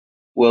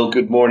Well,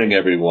 good morning,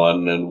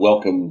 everyone, and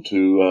welcome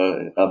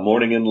to a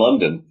morning in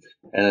London.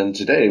 And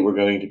today we're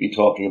going to be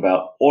talking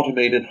about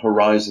automated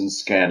horizon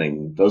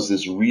scanning. Does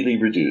this really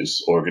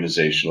reduce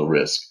organizational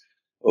risk?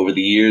 Over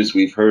the years,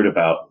 we've heard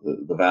about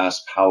the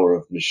vast power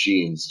of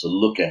machines to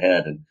look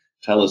ahead and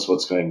tell us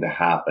what's going to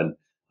happen.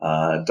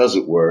 Does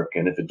it work?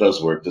 And if it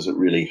does work, does it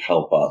really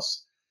help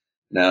us?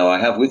 Now, I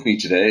have with me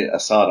today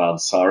Assad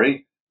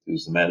Ansari,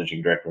 who's the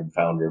managing director and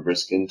founder of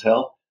Risk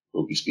Intel,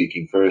 who'll be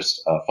speaking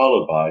first,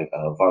 followed by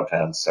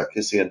Vartan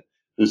Sarkisian,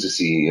 who's the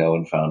CEO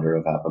and founder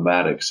of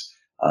Appomattox.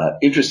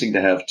 Interesting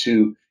to have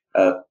two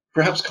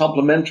perhaps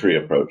complementary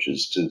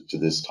approaches to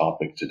this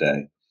topic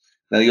today.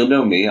 Now, you'll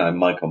know me. I'm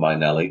Michael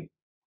Mainelli.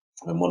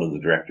 I'm one of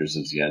the directors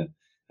of Zien,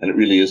 and it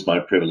really is my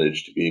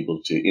privilege to be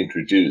able to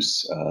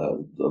introduce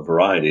a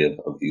variety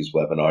of these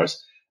webinars.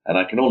 And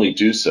I can only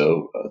do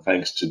so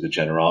thanks to the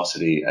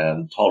generosity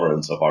and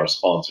tolerance of our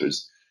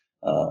sponsors,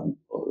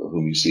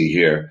 whom you see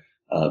here.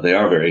 They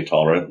are very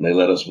tolerant, and they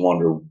let us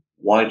wander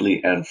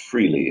widely and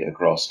freely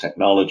across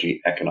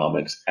technology,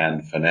 economics,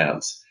 and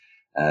finance.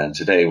 And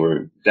today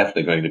we're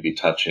definitely going to be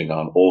touching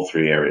on all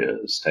three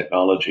areas: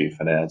 technology,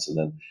 finance, and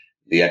then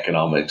the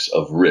economics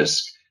of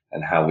risk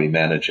and how we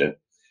manage it.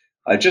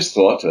 I just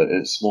thought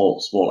a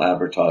small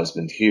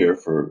advertisement here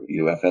for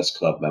UFS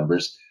Club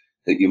members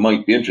that you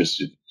might be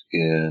interested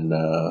in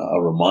a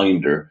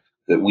reminder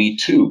that we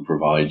too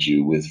provide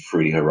you with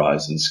free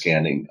horizon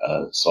scanning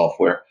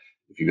software.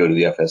 If you go to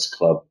the FS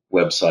Club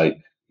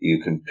website,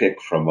 you can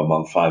pick from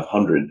among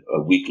 500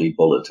 weekly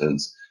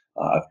bulletins.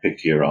 I've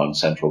picked here on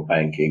central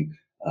banking,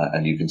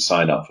 and you can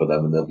sign up for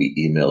them and they'll be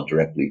emailed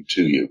directly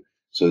to you.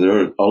 So there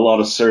are a lot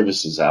of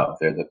services out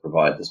there that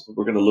provide this, but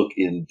we're going to look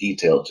in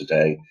detail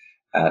today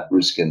at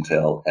Risk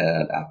Intel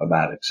and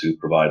Appomattox, who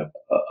provide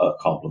a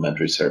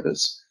complementary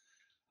service.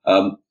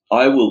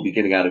 I will be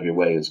getting out of your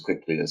way as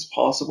quickly as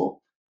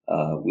possible.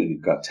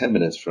 We've got 10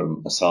 minutes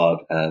from Assad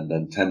and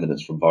then 10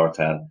 minutes from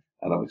Vartan,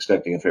 and I'm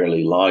expecting a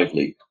fairly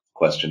lively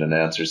question and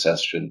answer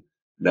session,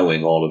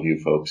 knowing all of you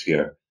folks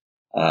here.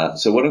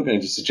 So what I'm going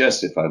to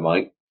suggest, if I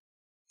might,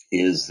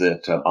 is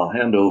that I'll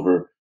hand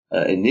over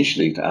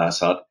initially to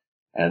Assad,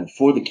 and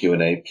for the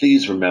Q&A,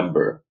 please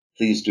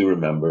do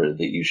remember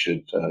that you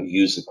should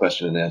use the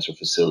question and answer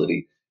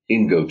facility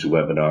in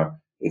GoToWebinar.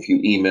 If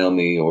you email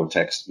me or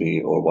text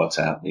me or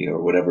WhatsApp me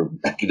or whatever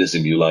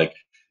mechanism you like,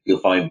 you'll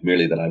find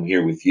merely that I'm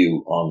here with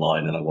you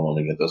online and I will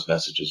only get those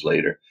messages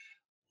later.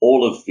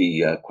 All of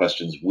the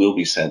questions will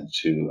be sent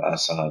to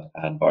Assad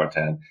and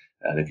Bartan.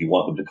 And if you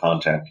want them to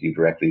contact you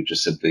directly,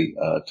 just simply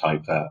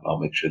type that. I'll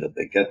make sure that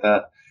they get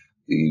that.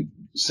 The,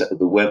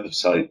 the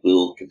website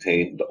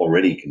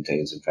already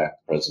contains, in fact,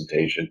 the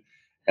presentation,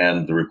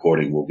 and the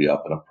recording will be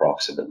up in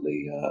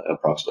approximately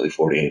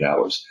 48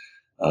 hours.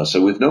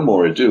 So with no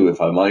more ado, if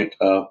I might,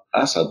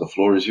 Assad, the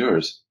floor is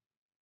yours.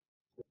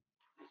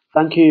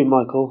 Thank you,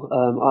 Michael.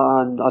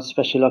 And I'd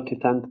especially like to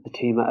thank the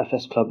team at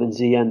FS Club and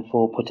ZN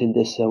for putting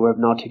this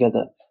webinar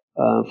together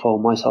for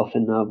myself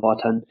and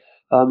Vartan.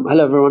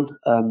 Hello, everyone.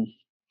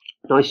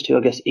 Nice to,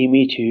 I guess,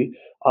 meet you.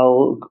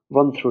 I'll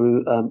run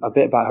through a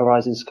bit about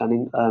horizon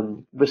scanning.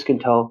 Risk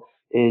Intel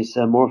is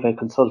more of a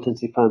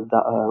consultancy firm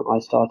that I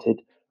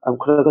started.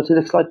 Could I go to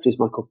the next slide, please,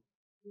 Michael?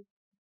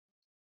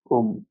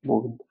 Or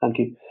Morgan, thank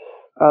you.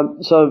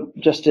 So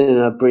just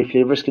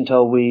briefly, Risk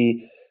Intel,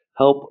 we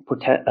help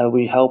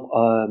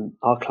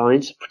our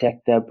clients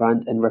protect their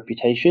brand and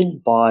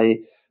reputation by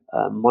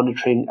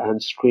monitoring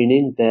and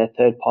screening their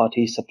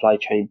third-party supply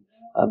chain.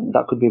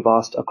 That could be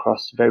vast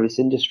across various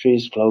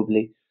industries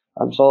globally.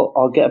 So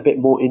I'll get a bit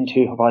more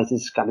into horizon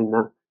scanning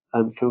now.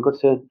 Can we go to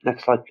the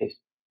next slide, please?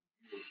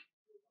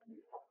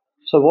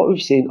 So what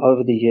we've seen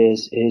over the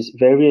years is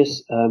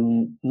various,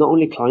 not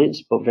only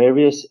clients, but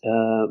various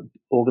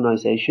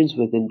organizations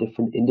within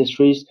different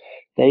industries.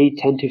 They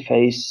tend to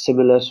face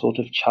similar sort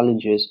of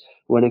challenges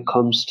when it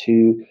comes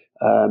to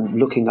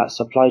looking at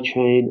supply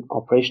chain,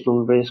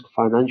 operational risk,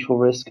 financial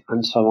risk,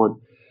 and so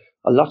on.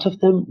 A lot of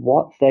them,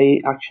 what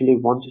they actually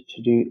wanted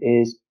to do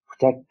is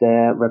protect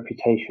their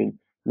reputation.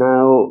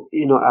 Now,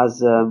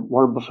 as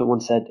Warren Buffett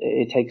once said,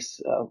 it takes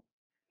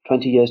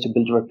 20 years to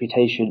build a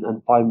reputation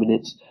and 5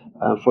 minutes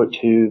for it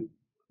to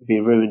be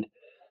ruined.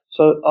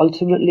 So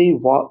ultimately,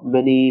 what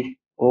many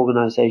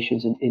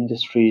organizations and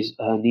industries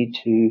need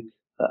to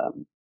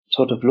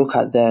sort of look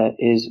at there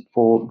is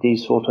for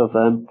these sort of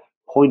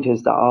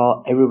pointers that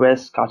are everywhere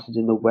scattered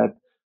in the web.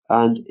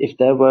 And if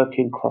they're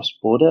working cross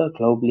border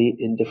globally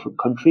in different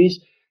countries,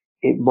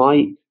 it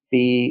might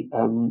be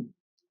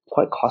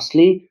quite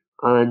costly.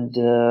 And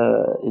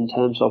in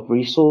terms of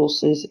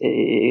resources,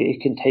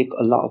 it can take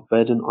a lot of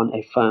burden on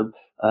a firm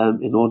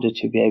in order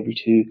to be able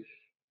to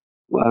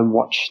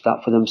watch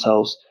that for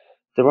themselves.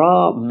 There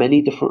are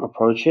many different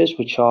approaches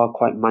which are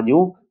quite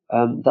manual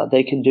that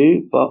they can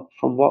do, but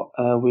from what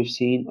we've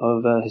seen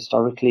over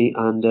historically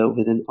and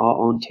within our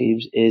own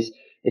teams is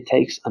it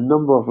takes a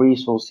number of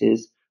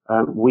resources,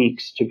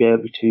 weeks to be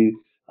able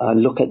to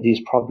look at these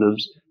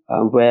problems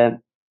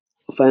where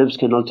firms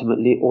can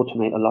ultimately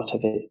automate a lot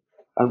of it.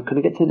 Can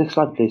I get to the next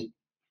slide, please?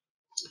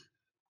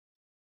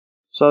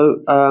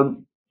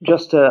 So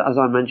just as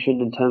I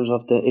mentioned in terms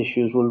of the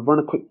issues, we'll run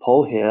a quick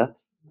poll here,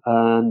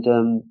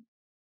 and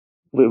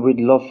we'd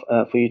love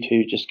for you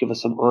to just give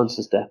us some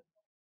answers there.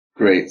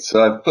 Great.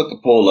 So I've put the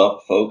poll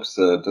up, folks.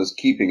 Does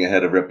keeping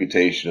ahead of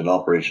reputation and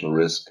operational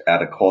risk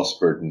add a cost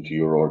burden to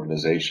your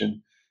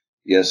organization?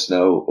 Yes,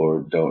 no,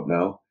 or don't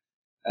know.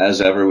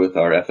 As ever with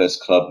our FS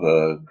Club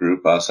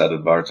group, Asad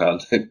and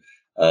Bartan,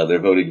 they're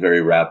voting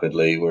very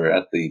rapidly. We're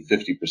at the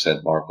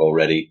 50% mark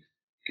already.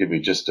 Give me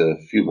just a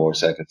few more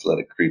seconds, let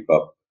it creep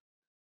up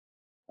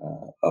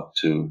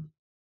to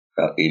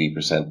about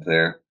 80%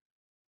 there.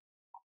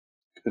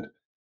 Good.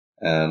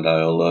 And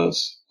I'll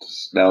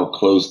now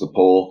close the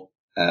poll,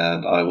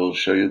 and I will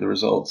show you the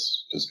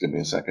results. Just give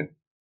me a second.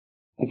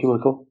 Thank you,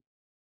 Michael.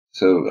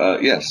 So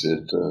yes,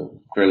 it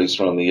fairly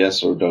strongly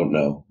yes or don't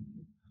know.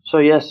 So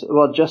yes,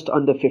 well, just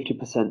under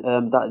 50%.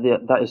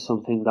 That is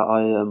something that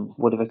I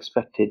would have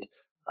expected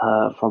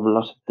from a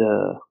lot of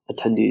the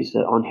attendees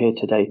on here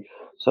today.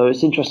 So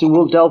it's interesting.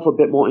 We'll delve a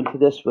bit more into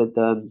this with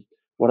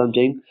what I'm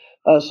doing.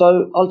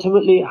 So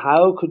ultimately,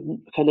 how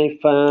can a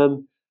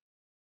firm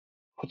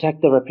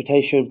protect their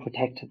reputation,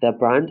 protect their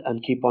brand,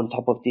 and keep on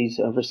top of these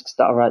risks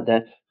that are out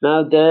there?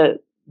 Now, they're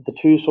the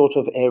two sort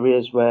of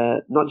areas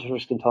where not just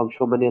risk and time, I'm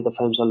sure many other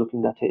firms are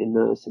looking at it in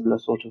a similar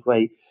sort of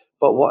way.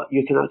 But what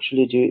you can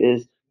actually do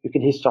is you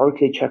can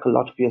historically check a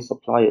lot of your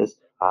suppliers.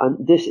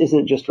 And this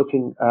isn't just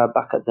looking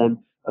back at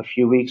them a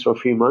few weeks or a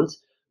few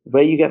months.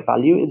 Where you get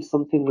value in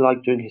something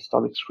like doing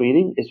historic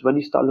screening is when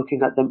you start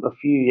looking at them a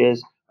few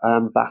years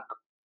back,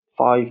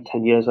 5,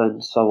 10 years,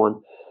 and so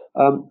on.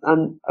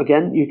 And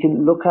again, you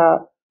can look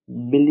at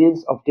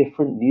millions of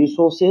different news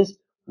sources.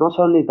 Not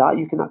only that,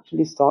 you can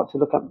actually start to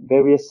look at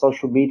various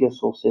social media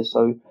sources.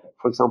 So,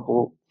 for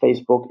example,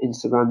 Facebook,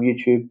 Instagram,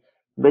 YouTube.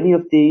 Many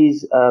of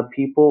these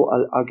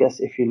people, I guess,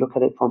 if you look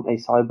at it from a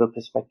cyber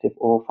perspective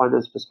or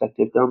finance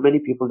perspective, there are many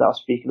people that are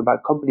speaking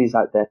about companies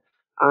out there.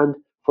 And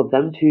for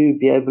them to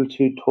be able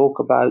to talk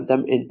about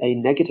them in a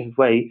negative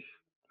way,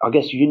 I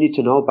guess you need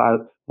to know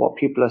about what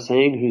people are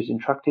saying, who's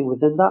interacting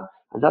within that.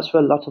 And that's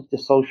where a lot of the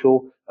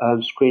social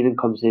screening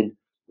comes in.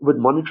 With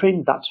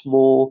monitoring, that's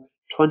more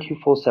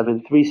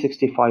 24/7,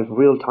 365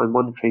 real-time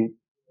monitoring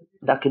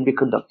that can be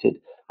conducted.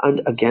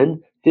 And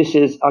again,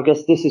 I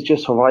guess this is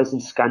just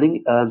horizon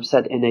scanning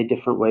said in a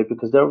different way,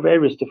 because there are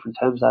various different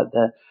terms out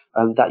there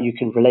that you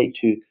can relate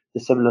to the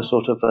similar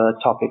sort of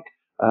topic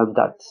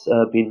that's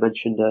been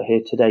mentioned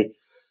here today.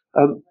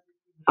 Um,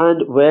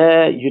 and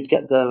where you'd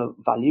get the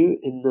value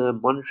in the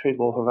monitoring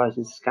or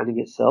horizon scanning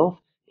itself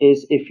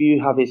is if you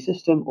have a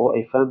system or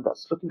a firm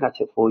that's looking at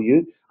it for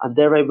you and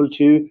they're able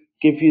to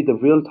give you the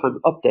real time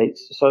updates.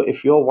 So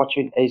if you're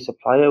watching a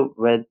supplier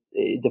where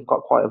they've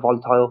got quite a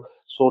volatile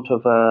sort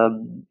of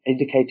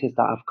indicators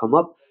that have come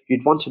up,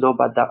 you'd want to know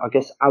about that, I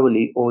guess,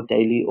 hourly or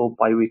daily or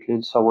bi weekly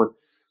and so on.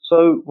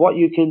 So what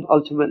you can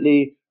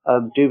ultimately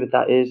do with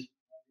that is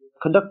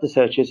conduct the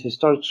searches,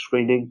 historic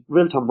screening,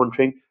 real-time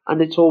monitoring,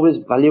 and it's always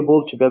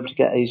valuable to be able to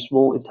get a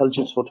small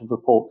intelligence sort of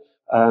report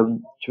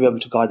to be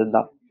able to guide on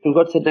that. Can we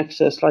go to the next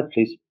slide,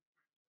 please?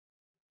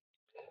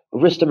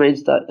 Risk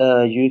domains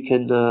that you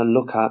can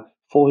look at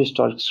for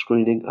historic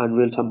screening and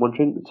real-time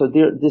monitoring. So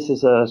this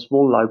is a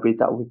small library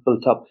that we've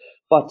built up,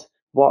 but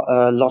what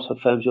a lot of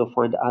firms you'll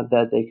find out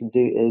there they can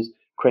do is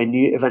create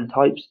new event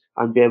types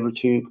and be able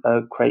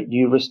to create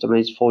new risk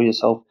domains for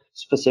yourself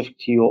specific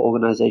to your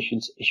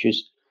organization's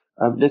issues.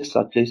 Next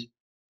slide, please.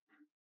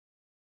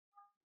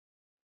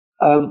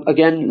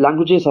 Again,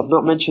 languages, I've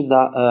not mentioned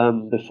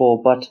that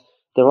before, but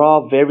there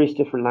are various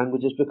different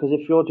languages because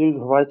if you're doing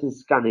horizon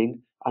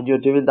scanning and you're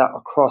doing that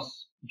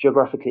across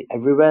geographically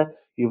everywhere,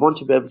 you want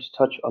to be able to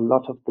touch a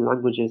lot of the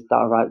languages that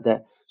are out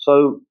there.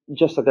 So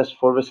just, I guess,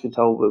 for risk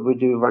intel, we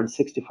do around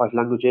 65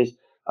 languages.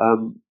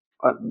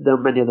 There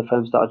are many other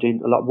firms that are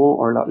doing a lot more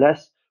or a lot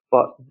less,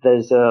 but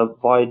there's a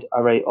wide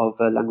array of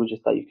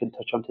languages that you can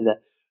touch onto there.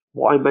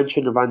 What I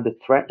mentioned around the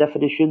threat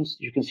definitions,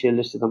 you can see a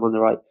list of them on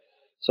the right.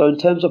 So in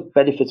terms of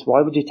benefits,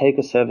 why would you take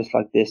a service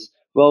like this?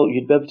 Well,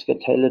 you'd be able to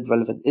get tailored,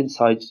 relevant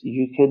insights.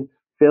 You can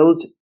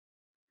build,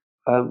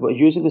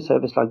 using a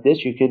service like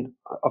this, you can,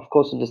 of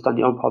course, understand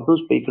your own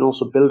problems, but you can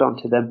also build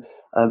onto them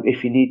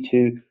if you need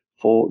to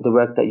for the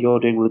work that you're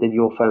doing within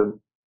your firm.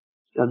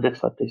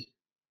 Next slide, please.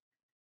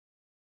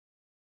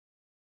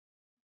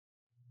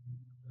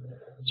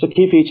 So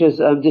key features,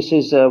 this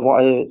is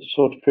what I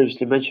sort of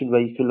previously mentioned,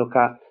 where you can look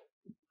at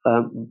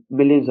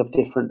millions of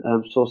different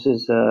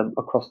sources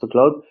across the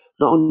globe.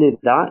 Not only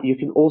that, you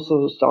can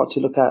also start to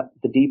look at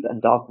the deep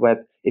and dark web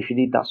if you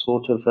need that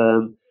sort of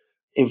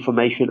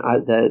information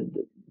out there.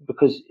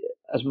 Because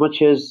as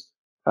much as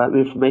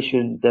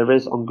information there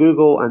is on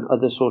Google and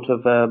other sort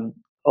of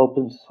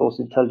open source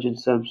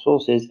intelligence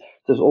sources,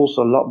 there's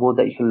also a lot more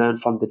that you can learn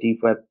from the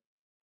deep web.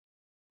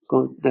 Go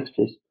on, next,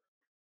 please.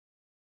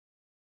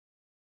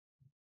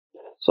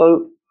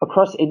 So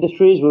across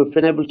industries, we've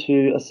been able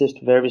to assist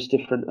various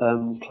different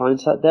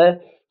clients out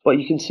there, but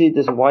you can see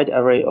there's a wide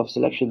array of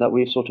selection that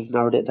we've sort of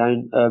narrowed it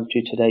down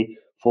to today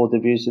for the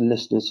viewers and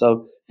listeners.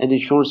 So In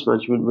insurance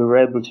management, we were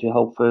able to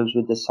help firms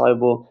with the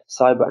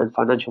cyber and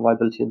financial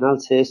viability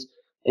analysis.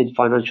 In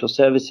financial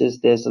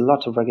services, there's a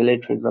lot of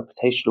regulatory and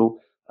reputational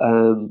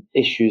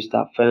issues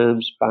that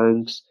firms,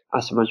 banks,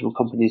 asset management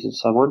companies, and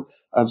so on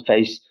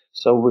face.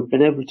 So we've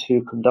been able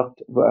to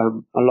conduct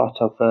a lot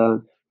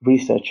of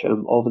research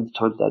over the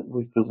time that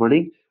we've been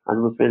running,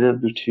 and we've been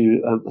able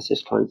to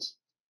assist clients.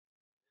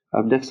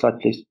 Next slide,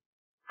 please.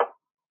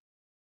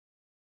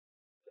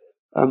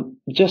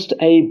 Just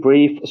a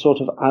brief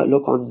sort of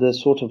outlook on the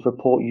sort of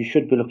report you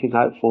should be looking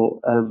out for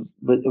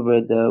with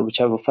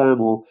whichever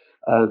firm or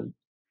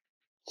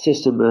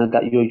system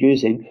that you're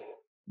using.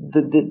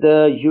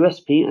 The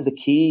USP and the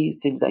key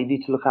thing that you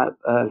need to look at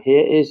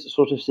here is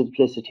sort of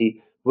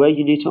simplicity, where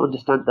you need to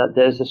understand that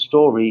there's a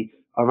story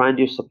around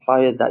your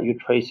supplier that you're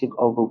tracing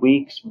over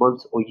weeks,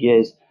 months, or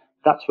years.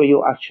 That's where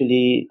you'll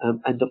actually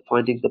end up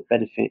finding the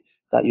benefit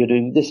that you're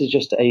doing. This is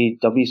just a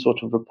dummy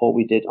sort of report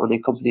we did on a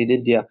company in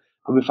India,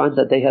 and we found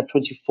that they had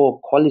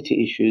 24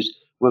 quality issues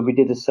when we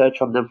did a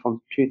search on them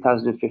from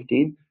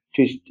 2015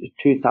 to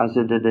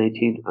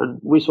 2018, and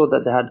we saw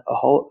that they had a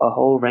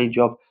whole range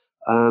of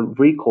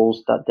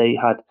recalls that they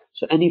had.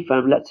 So any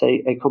firm, let's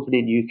say a company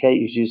in the UK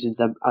is using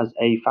them as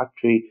a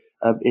factory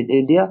in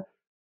India,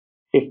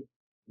 if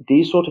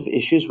these sort of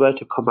issues were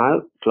to come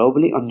out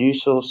globally on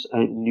news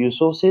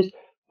sources,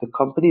 the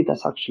company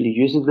that's actually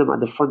using them at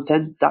the front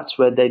end, that's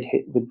where they'd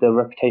hit with the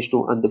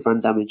reputational and the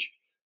brand damage.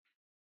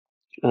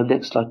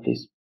 Next slide,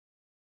 please.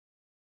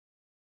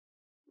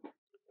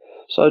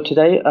 So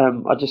today,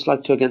 I'd just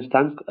like to again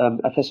thank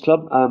FS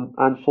Club,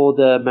 and for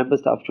the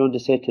members that have joined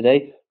us here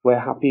today, we're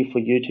happy for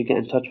you to get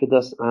in touch with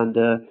us, and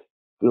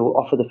we'll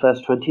offer the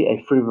first 20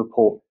 a free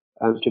report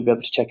to be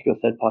able to check your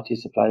third-party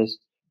suppliers.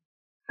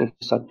 Next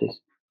slide,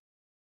 please.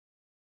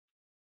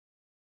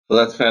 Well,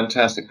 that's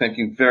fantastic. Thank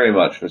you very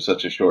much for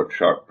such a short,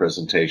 sharp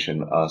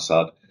presentation,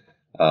 Asad.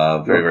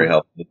 Very, very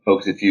helpful.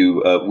 Folks, if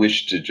you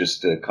wish to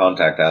just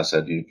contact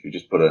Asad, you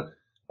just put a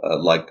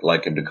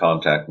like him to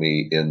contact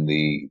me in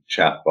the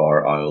chat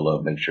bar.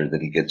 I'll make sure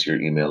that he gets your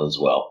email as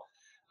well.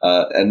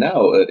 And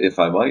now, if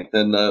I might,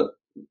 then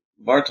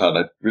Vartan,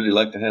 I'd really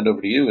like to hand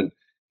over to you and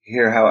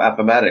hear how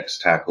Appomattox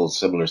tackles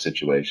similar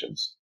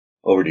situations.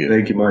 Over to you.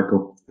 Thank you,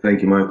 Michael.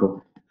 Thank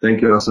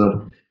you,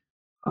 Asad.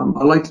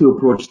 I'd like to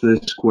approach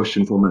this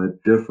question from a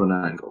different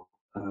angle.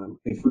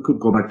 If we could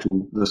go back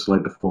to the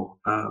slide before,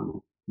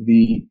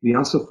 the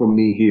answer for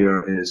me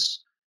here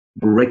is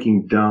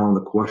breaking down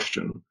the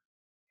question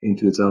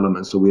into its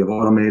elements. So we have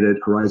automated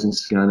horizon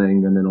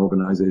scanning and then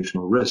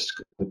organizational risk.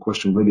 The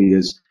question really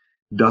is,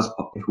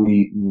 if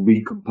we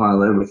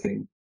recompile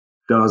everything,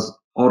 does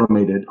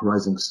automated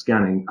horizon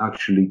scanning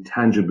actually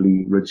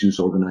tangibly reduce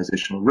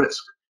organizational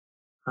risk?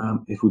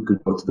 If we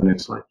could go to the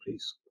next slide,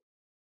 please.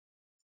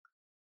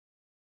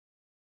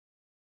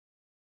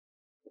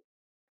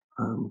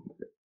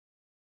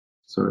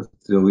 Sorry,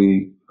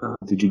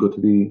 did you go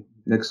to the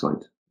next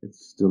slide?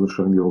 It's still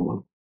showing the old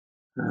one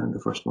and the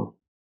first one.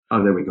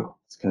 Oh, there we go.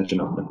 It's catching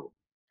up now.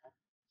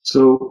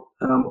 So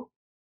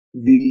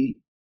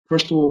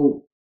first of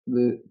all,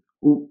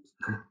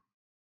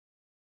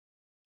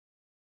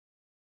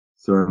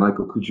 sorry,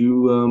 Michael, could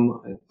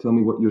you tell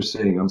me what you're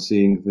seeing? I'm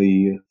seeing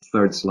the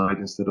third slide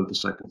instead of the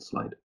second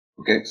slide.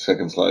 Okay,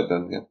 second slide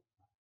then, yeah.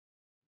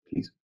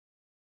 Please.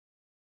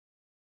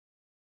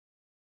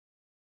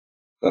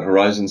 The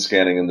horizon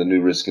scanning in the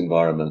new risk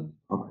environment.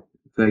 All right,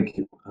 thank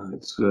you.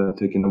 It's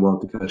taking a while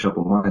to catch up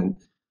on mine.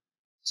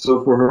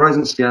 So for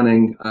horizon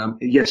scanning,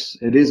 yes,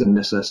 it is a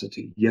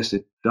necessity. Yes,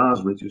 it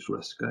does reduce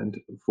risk. And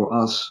for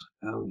us,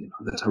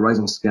 that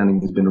horizon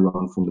scanning has been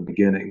around from the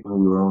beginning, when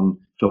we were on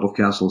top of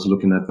castles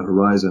looking at the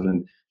horizon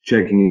and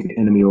checking if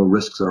enemy or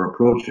risks are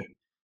approaching.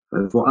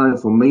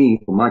 For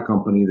me, for my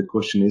company, the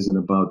question isn't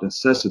about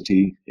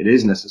necessity. It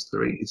is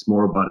necessary. It's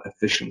more about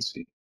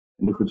efficiency.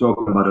 And if we're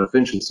talking about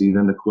efficiency,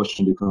 then the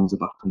question becomes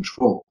about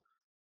control.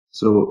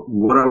 So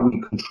what are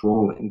we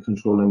controlling?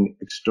 Controlling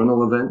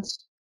external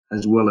events,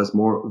 as well as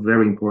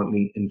very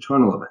importantly,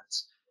 internal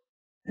events.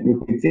 And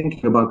if we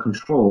think about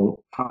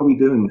control, how are we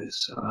doing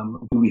this?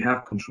 Do we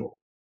have control?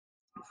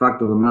 The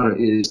fact of the matter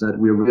is that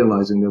we're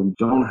realizing that we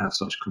don't have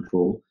such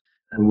control.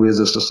 And we as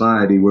a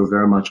society, we're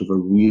very much of a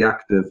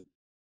reactive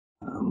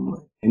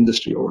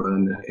industry, or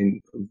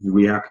a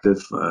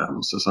reactive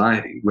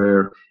society,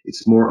 where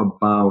it's more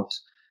about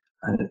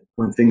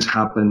when things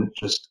happen,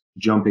 just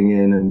jumping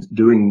in and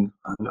doing,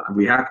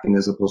 reacting,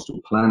 as opposed to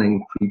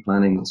planning,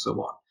 pre-planning, and so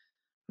on.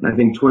 And I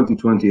think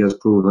 2020 has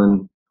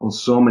proven on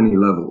so many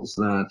levels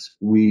that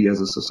we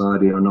as a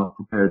society are not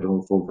prepared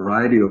for a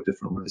variety of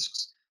different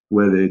risks,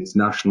 whether it's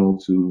national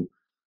to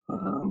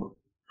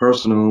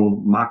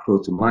personal, macro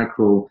to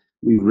micro.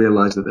 We've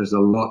realized that there's a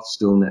lot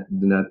still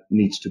that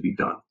needs to be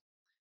done.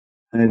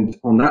 And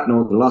on that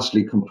note,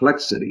 lastly,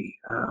 complexity.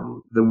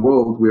 The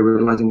world, we're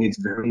realizing it's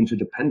very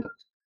interdependent.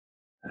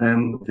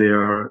 And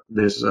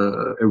there's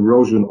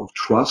erosion of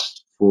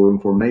trust for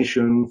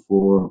information,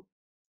 for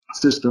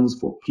systems,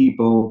 for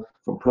people,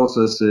 for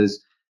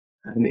processes.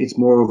 And it's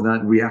more of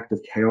that reactive,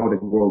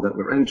 chaotic world that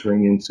we're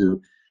entering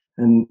into.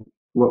 And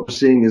what we're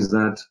seeing is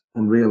that,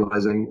 and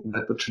realizing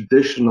that the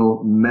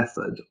traditional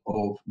method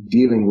of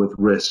dealing with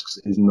risks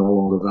is no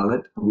longer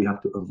valid, and we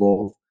have to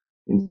evolve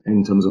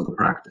in terms of the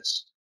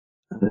practice.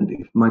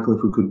 And Michael,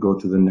 if we could go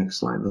to the next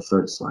slide, the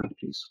third slide,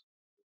 please.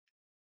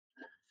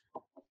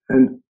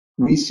 And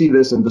we see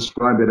this and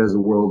describe it as a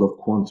world of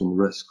quantum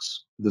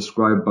risks,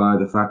 described by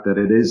the fact that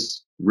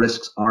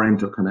risks are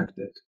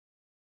interconnected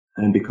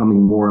and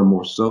becoming more and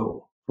more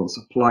so, from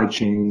supply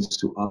chains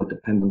to other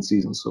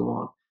dependencies and so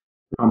on.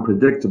 They're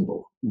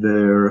unpredictable.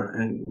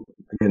 And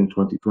again,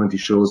 2020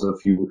 shows a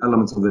few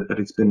elements of it, but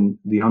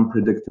the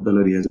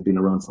unpredictability has been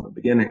around from the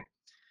beginning.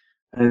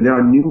 And there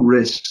are new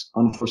risks,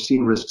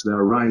 unforeseen risks that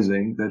are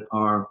rising that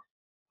are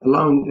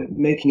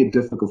making it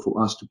difficult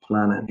for us to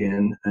plan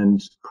again and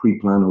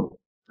pre-plan or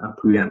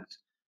preempt.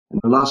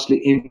 And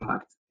lastly,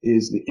 impact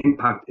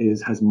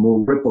has more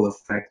ripple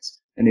effects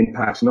and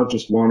impacts not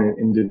just one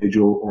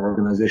individual or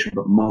organization,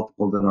 but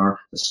multiple that are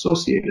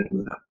associated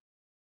with that.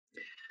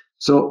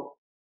 So,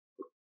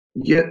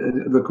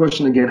 the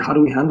question again, how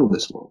do we handle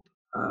this world,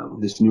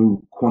 this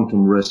new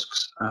quantum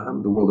risks,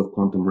 the world of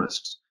quantum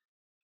risks?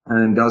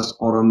 And does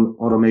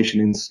automation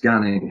in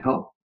scanning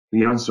help?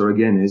 The answer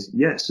again is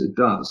yes, it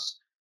does.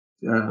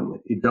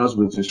 It does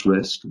reduce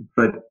risk,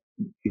 but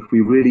if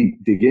we really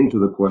dig into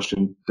the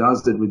question,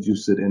 does it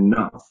reduce it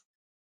enough?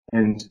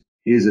 And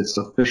is it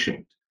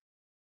sufficient?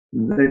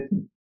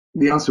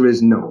 The answer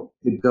is no,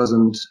 it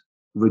doesn't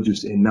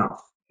reduce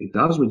enough. It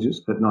does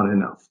reduce, but not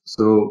enough.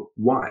 So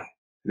why?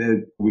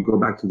 Then we go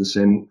back to the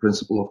same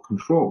principle of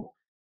control.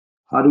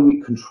 How do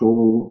we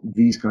control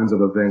these kinds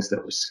of events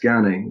that we're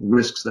scanning,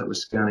 risks that we're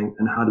scanning,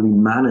 and how do we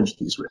manage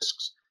these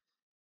risks?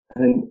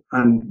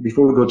 And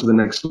before we go to the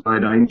next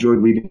slide, I enjoyed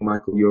reading,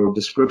 Michael, your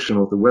description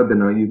of the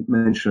webinar. You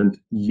mentioned,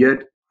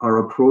 yet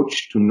our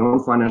approach to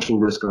non-financial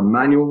risk are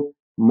manual,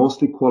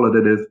 mostly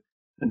qualitative,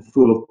 and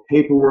full of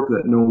paperwork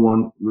that no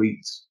one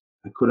reads.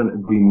 I couldn't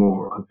agree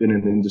more. I've been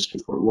in the industry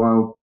for a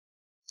while,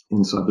 in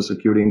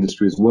cybersecurity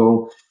industry as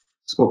well,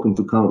 spoken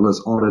to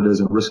countless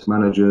auditors and risk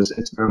managers.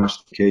 It's very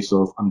much the case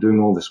of, I'm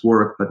doing all this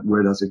work, but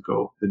where does it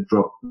go?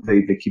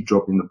 They keep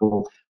dropping the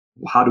ball.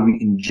 How do we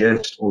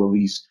ingest all of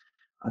these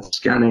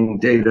scanning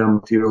data,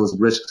 materials,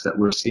 risks that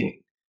we're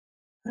seeing?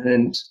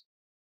 And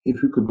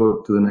if we could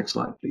go to the next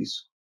slide,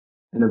 please.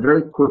 And a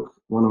very quick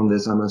one on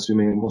this, I'm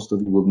assuming most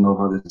of you will know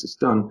how this is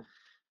done.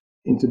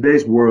 In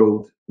today's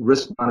world,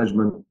 risk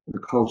management, the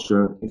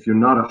culture, if you're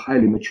not a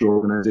highly mature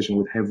organization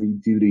with heavy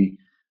duty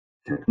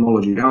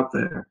technology out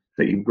there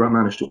that you've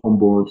managed to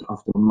onboard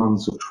after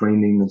months of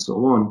training and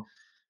so on,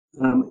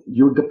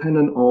 you're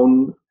dependent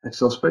on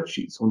Excel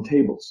spreadsheets, on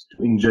tables to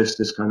ingest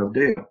this kind of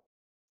data.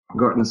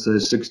 Gartner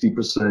says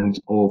 60%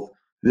 of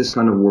this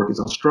kind of work is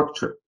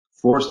unstructured.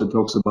 Forrester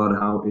talks about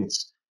how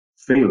it's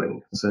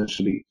failing,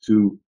 essentially,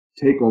 to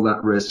take all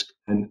that risk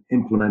and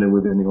implement it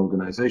within the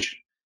organization.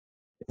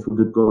 If we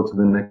could go to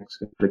the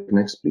next, click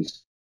next,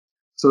 please.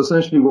 So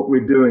essentially what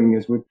we're doing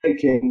is we're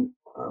taking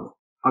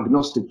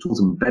agnostic tools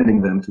and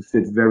bending them to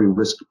fit very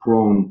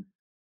risk-prone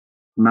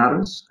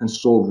matters and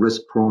solve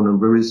risk-prone and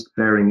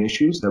risk-bearing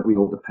issues that we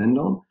all depend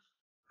on,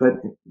 but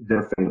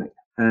they're failing.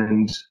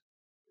 And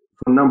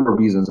for a number of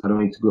reasons, I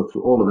don't need to go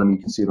through all of them. You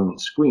can see it on the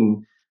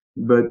screen.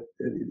 But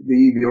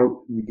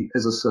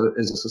as a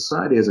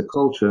society, as a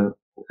culture,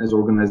 as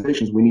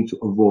organizations, we need to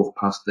evolve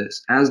past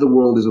this. As the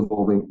world is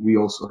evolving, we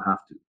also have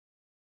to.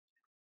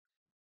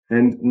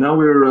 And now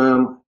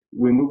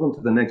we move on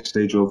to the next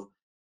stage of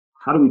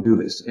how do we do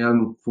this?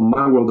 And for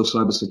my world of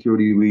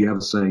cybersecurity, we have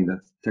a saying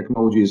that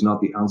technology is not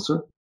the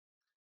answer.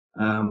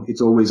 It's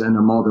always an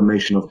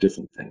amalgamation of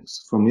different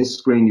things. From this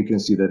screen, you can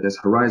see that there's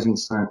horizon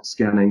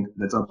scanning.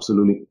 That's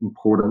absolutely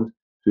important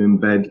to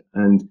embed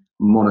and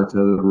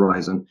monitor the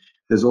horizon.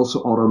 There's also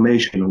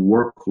automation and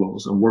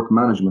workflows and work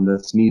management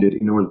that's needed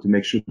in order to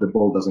make sure the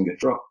ball doesn't get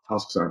dropped.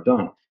 Tasks are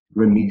done.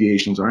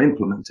 Remediations are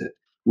implemented,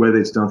 whether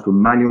it's done through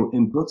manual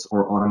inputs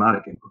or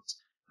automatic inputs.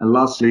 And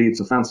lastly, it's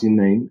a fancy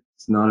name.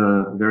 It's not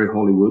a very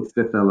Hollywood,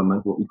 fifth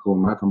element, what we call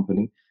my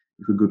company.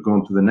 If we could go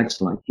on to the next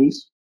slide,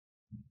 please.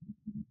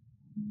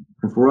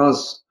 And for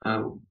us,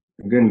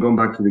 again, going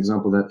back to the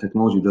example that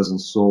technology doesn't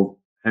solve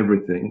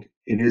everything,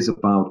 it is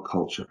about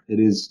culture. It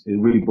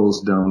really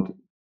boils down to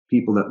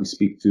people that we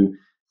speak to.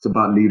 It's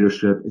about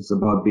leadership. It's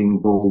about being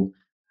bold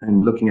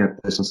and looking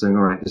at this and saying,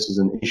 all right, this is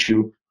an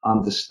issue,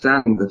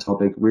 understanding the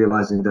topic,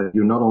 realizing that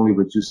you're not only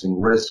reducing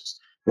risks,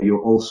 but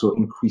you're also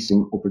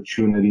increasing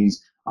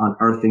opportunities,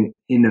 unearthing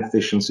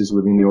inefficiencies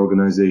within the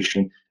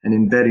organization, and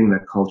embedding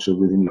that culture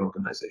within the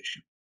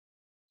organization.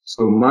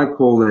 So my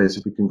call is,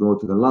 if we can go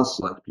to the last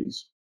slide,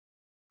 please,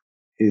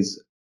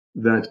 is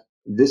that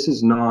this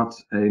is not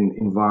an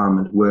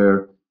environment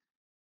where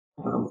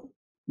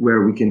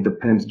we can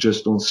depend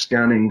just on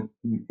scanning,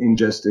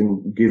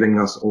 ingesting, giving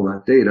us all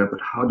that data, but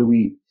how do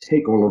we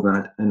take all of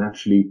that and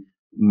actually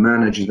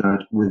manage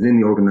that within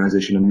the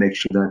organization and make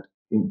sure that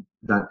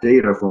that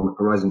data from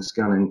horizon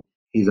scanning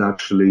is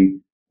actually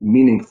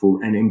meaningful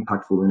and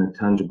impactful in a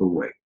tangible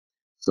way.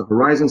 So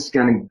horizon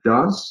scanning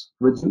does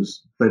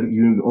reduce, but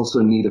you also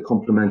need a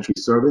complementary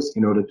service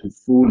in order to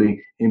fully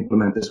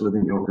implement this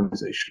within the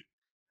organization.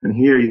 And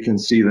here you can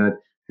see that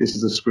this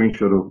is a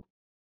screenshot of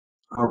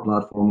our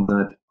platform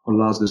that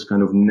allows this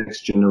kind of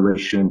next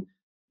generation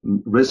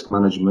risk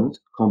management,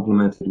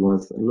 complemented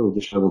with a little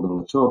disheveled on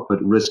the top,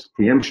 but risk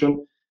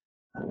preemption,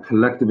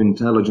 collective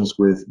intelligence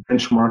with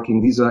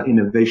benchmarking. These are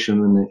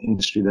innovation in the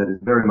industry that is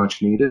very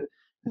much needed,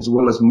 as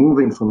well as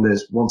moving from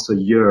this once a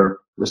year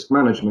risk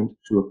management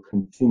to a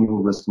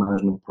continual risk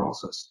management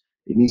process.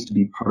 It needs to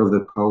be part of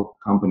the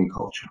company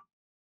culture.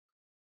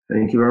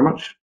 Thank you very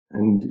much.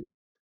 And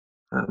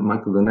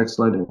Michael, the next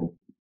slide, and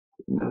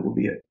that will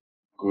be it.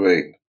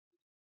 Great.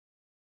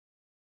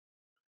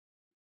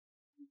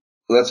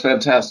 Well, that's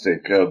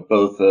fantastic,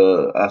 both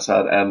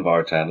Assad and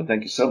Vartan, and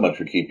thank you so much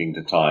for keeping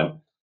to time.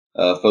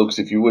 Folks,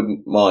 if you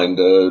wouldn't mind,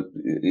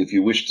 if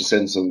you wish to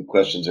send some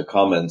questions or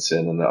comments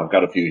in, and I've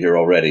got a few here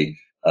already,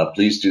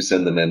 please do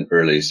send them in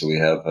early so we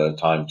have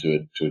time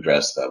to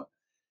address them.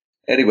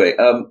 Anyway,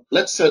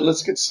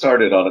 let's get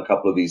started on a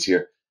couple of these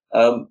here.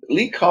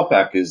 Lee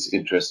Kopak is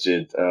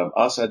interested.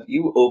 Assad,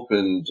 you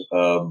opened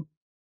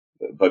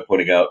by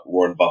pointing out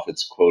Warren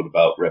Buffett's quote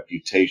about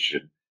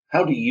reputation.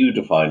 How do you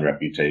define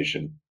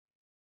reputation?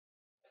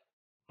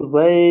 The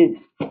way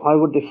I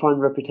would define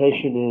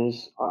reputation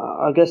is,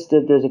 I guess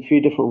that there's a few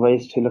different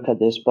ways to look at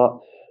this, but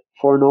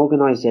for an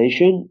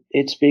organization,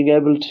 it's being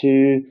able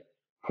to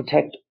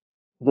protect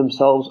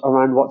themselves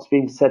around what's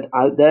being said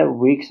out there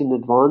weeks in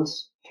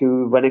advance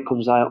to when it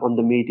comes out on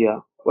the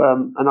media.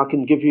 And I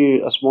can give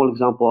you a small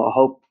example. I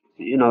hope,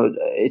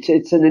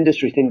 it's an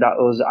industry thing that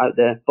was out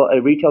there, but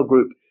a retail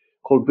group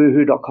called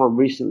boohoo.com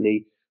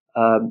recently,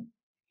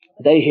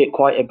 they hit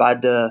quite a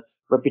bad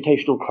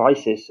reputational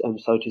crisis,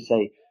 so to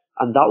say.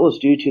 And that was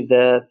due to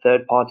their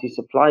third party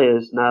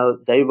suppliers. Now,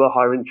 they were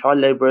hiring child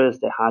laborers,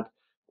 they had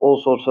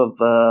all sorts of,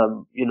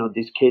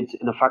 these kids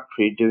in a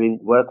factory doing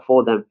work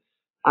for them.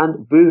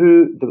 And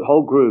Boohoo, the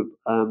whole group,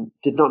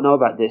 did not know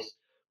about this.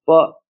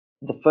 But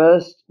the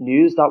first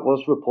news that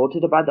was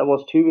reported about that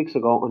was 2 weeks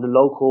ago on the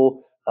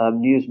local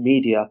news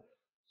media.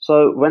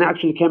 So when it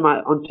actually came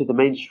out onto the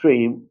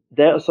mainstream,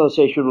 their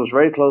association was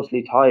very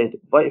closely tied.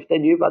 But if they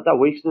knew about that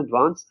weeks in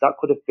advance, that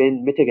could have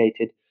been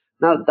mitigated.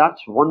 Now,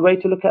 that's one way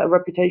to look at a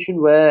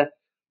reputation where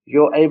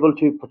you're able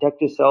to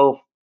protect yourself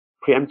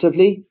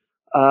preemptively.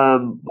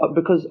 But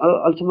because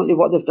ultimately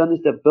what they've done is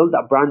they've built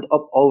that brand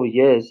up over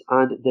years,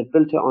 and they've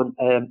built it on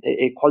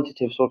a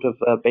qualitative sort of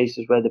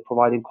basis where they're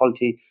providing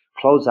quality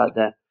clothes out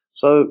there.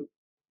 So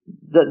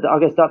I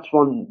guess that's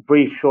one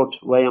brief, short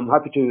way. I'm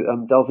happy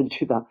to delve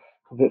into that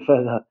a bit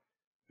further.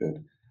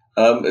 Good.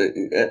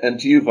 And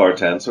to you,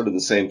 Vartan, sort of the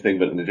same thing,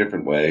 but in a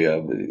different way.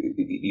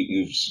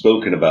 You've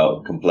spoken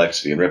about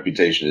complexity, and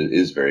reputation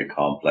is very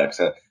complex.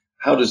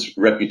 How does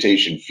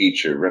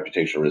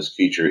reputational risk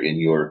feature in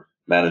your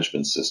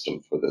management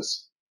system for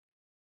this?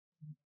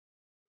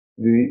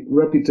 The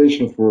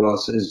reputation for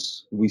us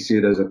is, we see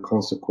it as a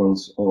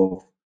consequence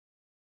of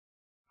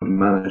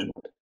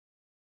management.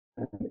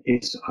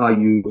 It's how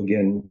you,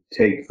 again,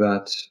 take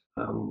that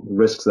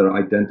risks that are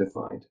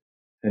identified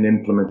and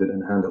implement it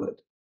and handle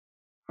it.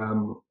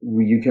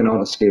 You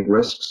cannot escape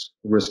risks.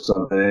 Risks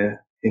are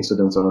there.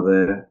 Incidents are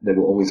there. They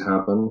will always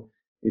happen.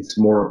 It's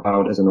more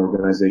about, as an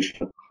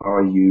organization, how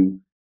are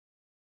you,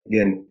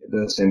 again,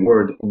 the same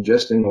word,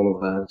 ingesting all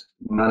of that,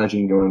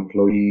 managing your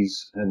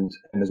employees and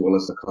as well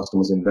as the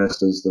customers,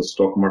 investors, the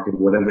stock market,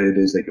 whatever it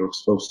is that you're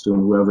exposed to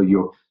and whoever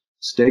your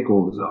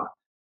stakeholders are.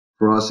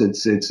 For us,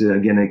 it's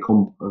again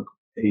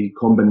a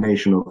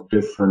combination of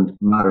different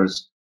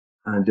matters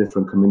and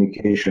different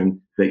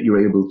communication that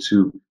you're able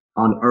to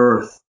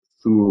unearth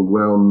through a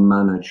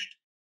well-managed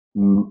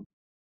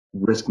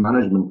risk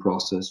management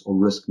process or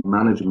risk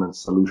management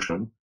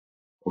solution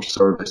or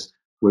service,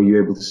 where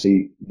you're able to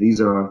see these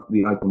are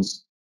the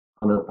items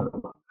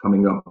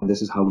coming up, and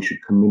this is how we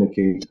should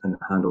communicate and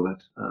handle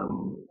it,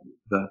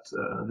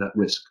 that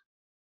risk.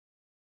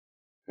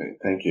 Great,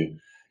 thank you.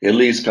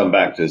 Lee's come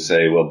back to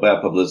say, well, bad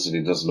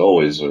publicity doesn't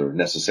always or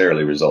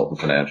necessarily result in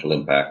financial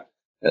impact,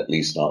 at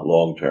least not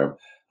long term,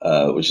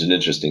 which is an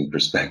interesting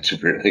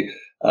perspective, really,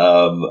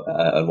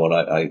 and one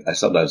I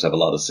sometimes have a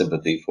lot of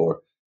sympathy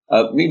for.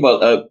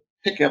 Meanwhile,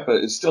 picking up,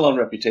 it's still on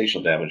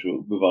reputational damage.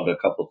 We'll move on to a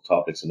couple of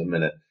topics in a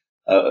minute.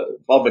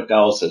 Bob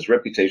McDowell says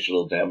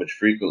reputational damage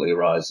frequently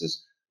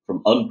arises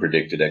from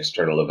unpredicted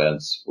external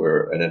events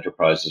where an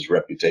enterprise's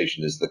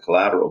reputation is the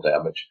collateral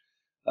damage.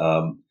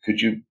 Could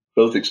you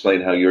both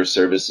explain how your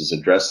services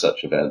address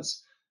such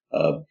events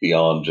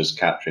beyond just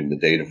capturing the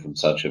data from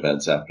such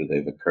events after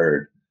they've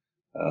occurred?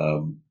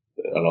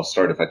 And I'll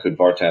start, if I could,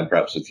 Vartan,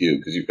 perhaps with you,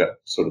 because you've got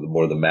sort of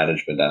the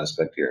management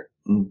aspect here.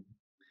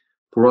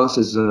 For us,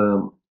 is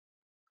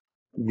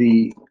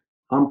the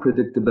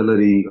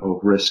unpredictability of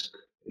risk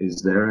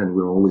is there and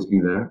will always be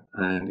there.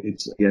 And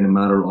it's, again, a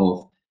matter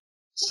of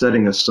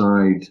setting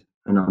aside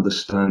and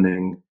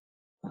understanding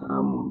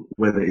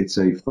whether it's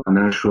a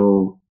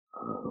financial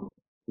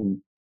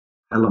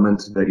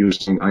element that you're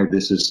saying,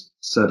 this is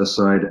set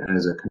aside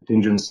as a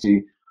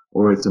contingency,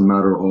 or it's a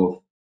matter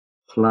of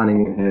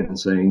planning ahead and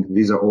saying,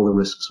 these are all the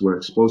risks we're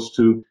exposed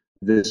to.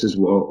 This is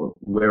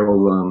where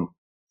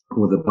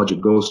the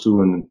budget goes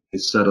to and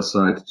is set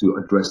aside to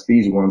address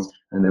these ones.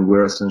 And then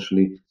we're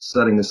essentially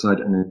setting aside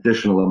an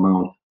additional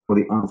amount for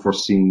the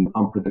unforeseen,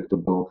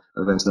 unpredictable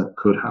events that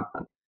could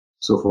happen.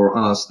 So for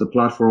us, the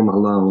platform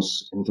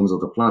allows, in terms of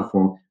the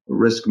platform,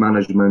 risk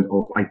management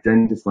of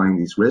identifying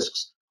these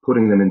risks,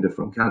 putting them in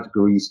different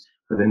categories.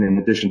 But then in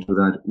addition to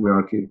that, we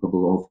are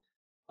capable of,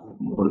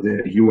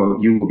 you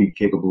will be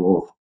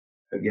capable of,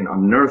 again,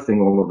 unearthing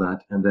all of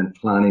that and then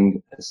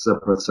planning a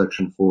separate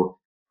section for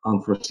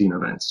unforeseen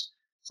events.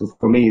 So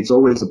for me, it's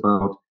always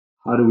about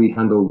how do we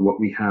handle what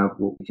we have,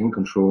 what we can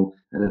control,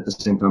 and at the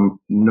same time,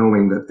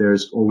 knowing that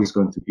there's always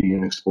going to be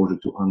an exposure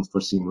to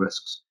unforeseen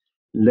risks.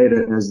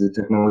 Later, as the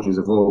technology has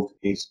evolved,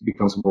 it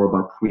becomes more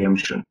about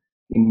preemption,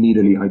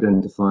 immediately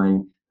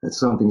identifying that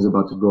something's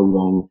about to go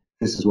wrong,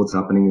 this is what's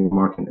happening in the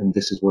market, and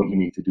this is what you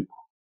need to do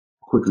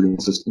quickly and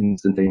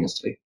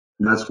instantaneously.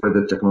 And that's where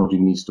the technology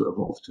needs to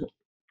evolve to.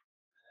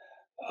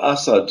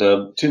 Assad,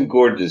 Tim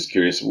Gordon is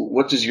curious,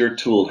 what does your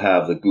tool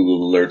have that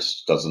Google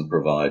Alerts doesn't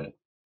provide?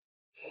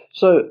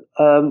 So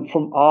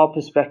from our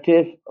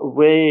perspective,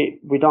 we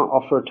don't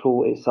offer a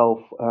tool itself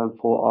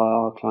for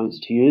our clients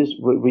to use.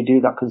 We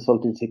do that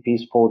consultancy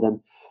piece for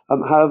them.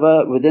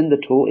 However, within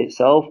the tool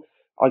itself,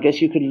 I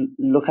guess you could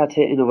look at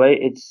it in a way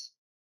it's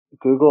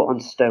Google on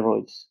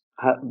steroids.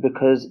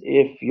 Because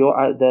if you're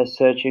out there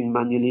searching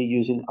manually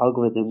using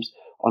algorithms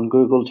on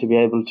Google to be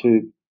able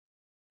to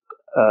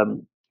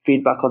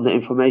feedback on the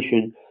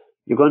information,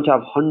 you're going to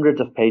have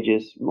hundreds of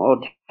pages or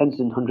tens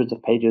and hundreds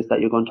of pages that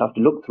you're going to have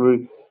to look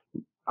through,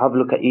 have a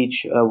look at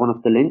each one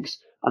of the links.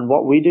 And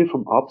what we do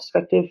from our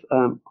perspective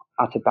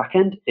at the back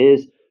end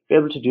is be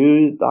able to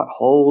do that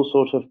whole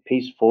sort of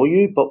piece for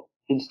you. But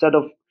instead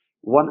of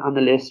one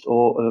analyst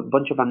or a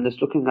bunch of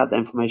analysts looking at the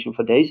information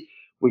for days,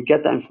 we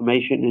get that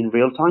information in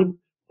real time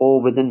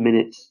or within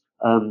minutes.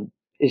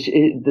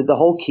 The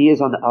whole key is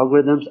on the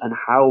algorithms and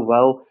how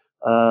well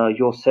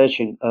you're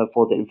searching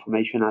for the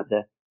information out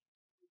there.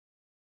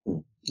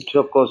 So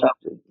of course,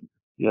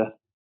 yeah.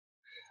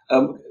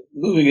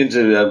 Moving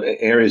into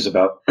areas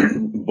about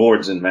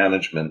boards and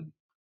management,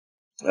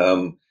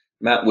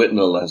 Matt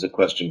Whitnell has a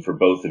question for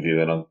both of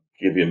you, and I'll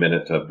give you a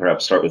minute to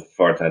perhaps start with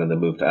Fartad and then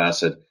move to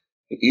Asad.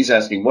 He's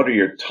asking, what are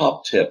your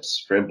top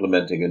tips for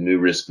implementing a new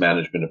risk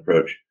management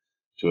approach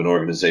to an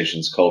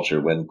organization's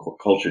culture when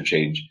culture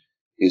change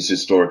is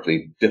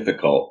historically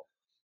difficult?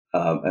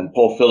 And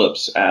Paul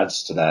Phillips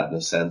adds to that in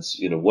a sense,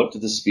 what do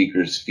the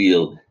speakers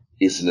feel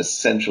is an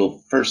essential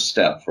first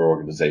step for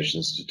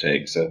organizations to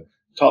take? So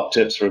top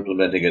tips for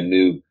implementing a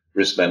new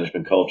risk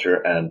management culture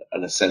and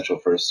an essential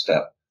first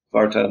step.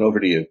 Fartad, over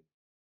to you.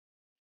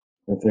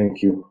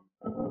 Thank you.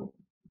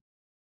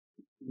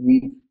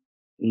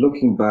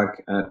 Looking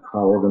back at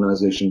how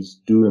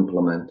organizations do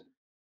implement,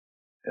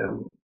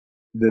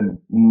 the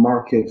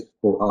market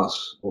for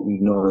us, what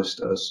we've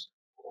noticed as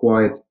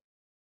quite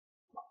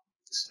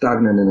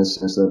stagnant in the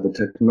sense that the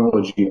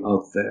technology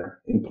out there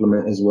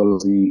as well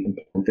as the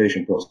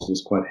implementation process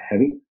is quite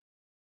heavy.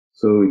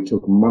 So it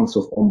took months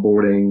of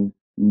onboarding,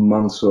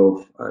 months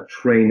of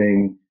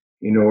training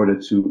in order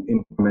to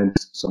implement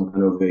some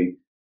kind of a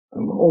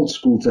old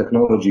school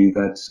technology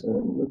that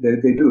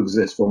they do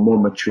exist for more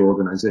mature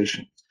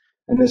organizations.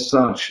 And as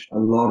such, a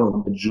lot of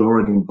the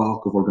majority and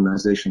bulk of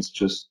organizations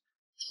just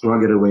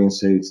shrug it away and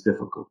say it's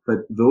difficult. But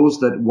those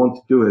that want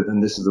to do it,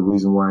 and this is the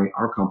reason why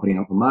our company,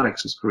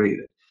 Informatics, was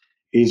created,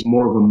 is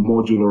more of a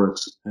modular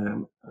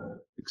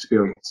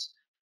experience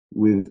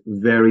with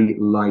very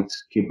light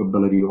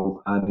capability of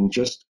adding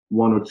just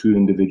one or two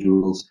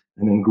individuals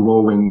and then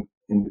growing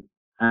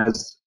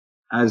as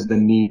the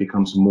need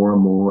becomes more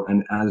and more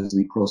and as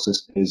the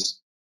process is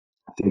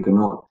taken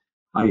on.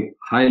 I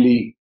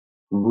highly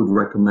would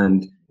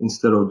recommend,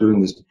 instead of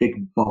doing this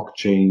big bulk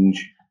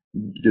change,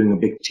 doing a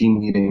big team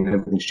meeting and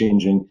everything's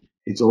changing,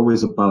 it's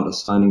always about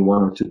assigning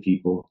one or two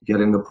people,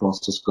 getting the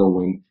process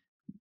going,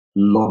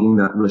 logging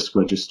that risk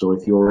register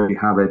if you already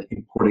have it,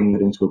 importing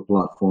it into a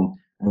platform,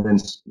 and then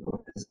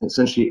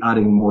essentially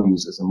adding more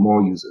users and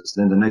more users.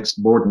 Then the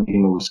next board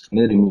meeting or risk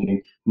committee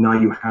meeting, now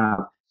you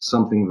have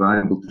something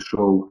valuable to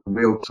show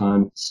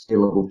real-time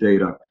scalable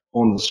data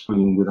on the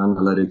screen with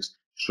analytics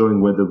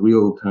showing where the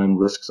real-time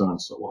risks are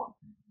and so on.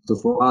 So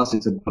for us,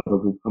 it's a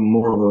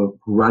more of a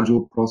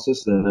gradual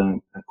process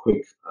than a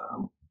quick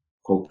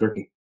cold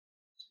turkey.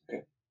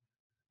 Okay.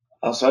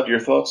 Assad, your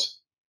thoughts?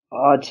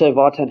 I'd say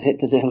Vartan hit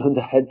the nail on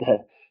the head there,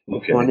 to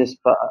be honest.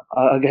 But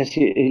I guess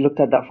he looked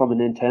at that from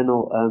an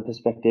internal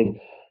perspective.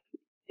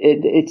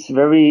 It's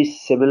very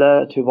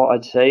similar to what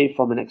I'd say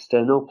from an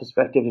external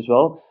perspective as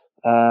well.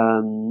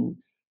 And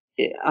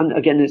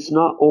again, it's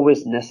not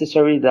always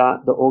necessary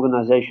that the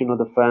organization or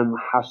the firm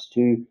has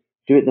to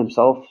do it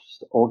themselves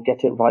or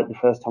get it right the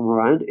first time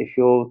around. If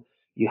you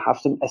have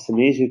some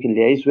SMEs you can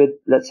liaise with,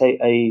 let's say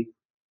a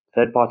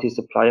third-party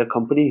supplier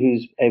company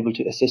who's able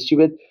to assist you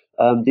with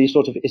these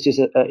sort of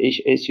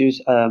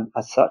issues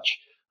as such,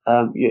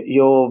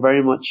 you're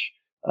very much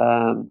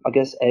I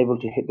guess, able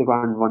to hit the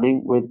ground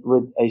running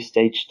with a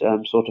staged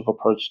sort of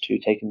approach to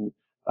taking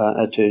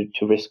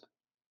to risk.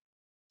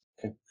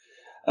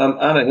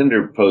 Anna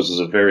Hinder poses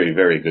a very,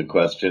 very good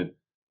question.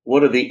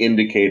 What are the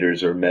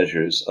indicators or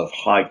measures of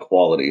high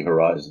quality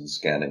horizon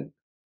scanning?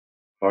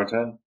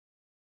 Fartan?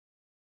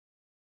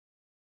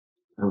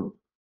 Um,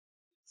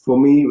 For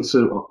me,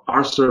 so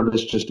our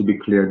service, just to be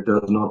clear,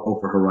 does not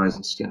offer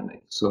horizon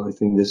scanning. So I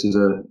think this is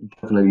a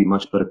definitely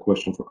much better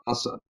question for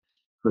us.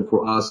 But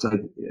for us,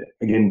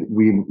 again,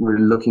 we're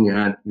looking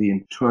at the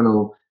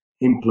internal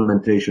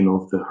implementation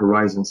of the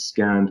horizon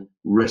scanned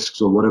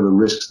risks or whatever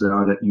risks there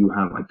are that you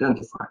have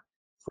identified.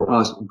 For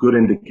us, good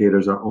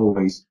indicators are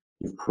always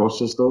you've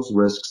processed those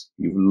risks,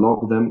 you've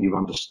logged them, you've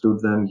understood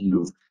them,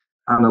 you've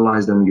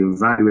analyzed them, you've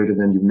evaluated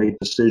them, you've made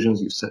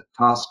decisions, you've set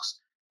tasks,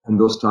 and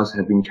those tasks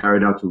have been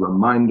carried out to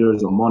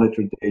reminders or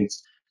monitor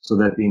dates so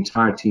that the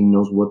entire team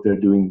knows what they're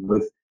doing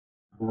with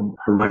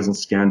horizon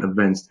scanned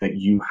events that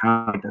you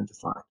have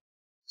identified.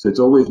 So it's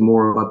always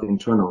more about the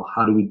internal.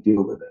 How do we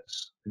deal with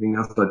this? I think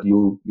that's that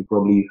you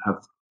probably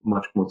have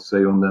much more to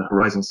say on the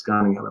horizon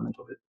scanning element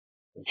of it.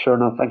 Sure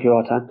enough, thank you,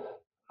 Artan.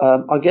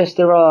 I guess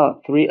there are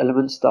three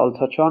elements that I'll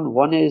touch on.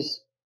 One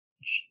is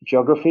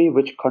geography,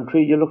 which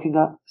country you're looking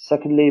at.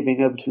 Secondly,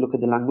 being able to look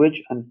at the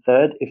language. And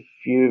third, if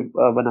you,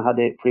 when I had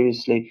it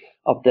previously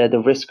up there, the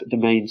risk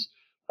domains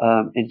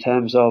in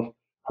terms of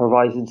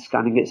horizon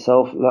scanning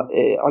itself.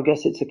 I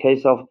guess it's a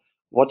case of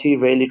what are you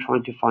really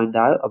trying to find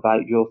out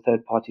about your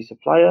third party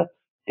supplier,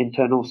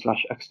 internal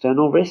slash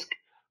external risk.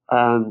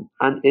 And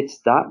it's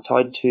that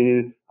tied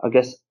to, I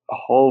guess, a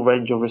whole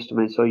range of risk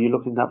domains. So you're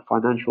looking at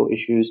financial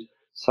issues,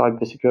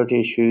 cybersecurity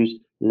issues,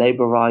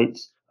 labor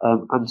rights,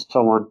 and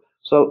so on.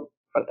 So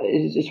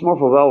it's more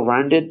of a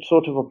well-rounded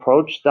sort of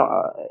approach that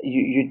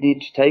you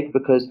need to take,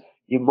 because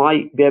you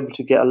might be able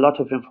to get a lot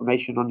of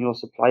information on your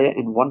supplier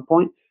in one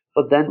point,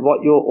 but then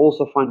what you'll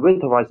also find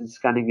with horizon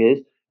scanning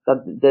is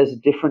that there's a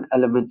different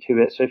element to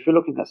it. So if you're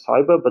looking at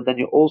cyber, but then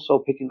you're also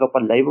picking up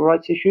on labor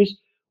rights issues,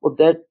 well,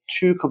 they're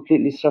two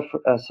completely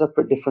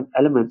separate different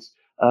elements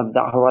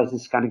that horizon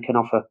scanning can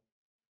offer.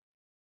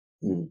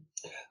 Hmm.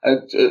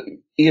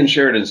 Ian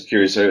Sheridan's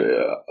curious,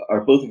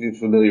 are both of you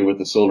familiar with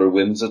the Solar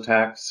Winds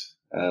attacks?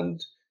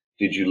 And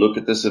did you look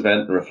at this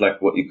event and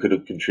reflect what you could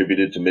have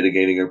contributed to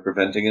mitigating or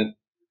preventing it?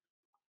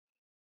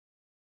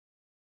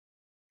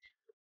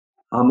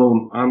 I'm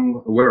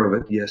aware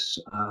of it. Yes,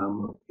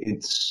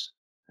 it's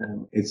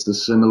a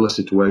similar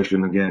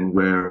situation again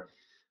where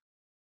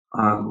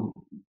um,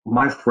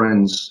 my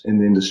friends in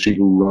the industry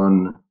who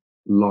run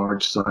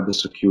large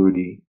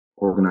cybersecurity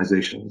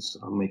organizations,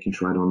 I'm making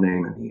sure I don't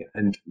name any,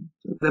 and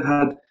they've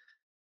had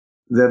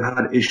they've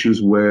had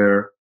issues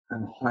where a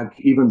hack,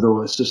 even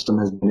though a system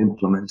has been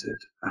implemented,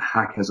 a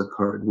hack has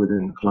occurred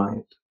within the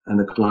client, and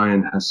the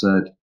client has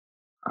said,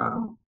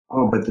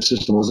 "Oh, but the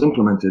system was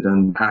implemented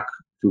and hack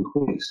took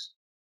place."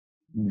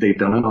 They've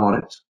done an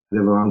audit.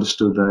 They've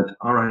understood that,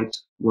 all right,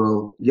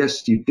 well,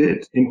 yes, you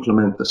did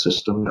implement the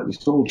system that we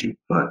told you,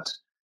 but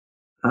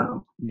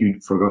you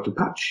forgot to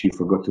patch, you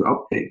forgot to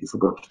update, you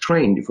forgot to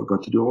train, you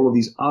forgot to do all of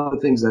these other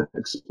things that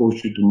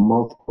expose you to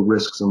multiple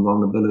risks and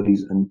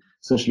vulnerabilities and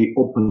essentially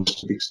opens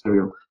to the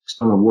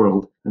external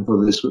world and for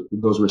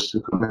those risks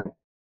to come in.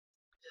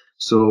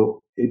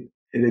 So it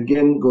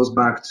again goes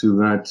back to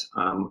that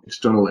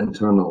external,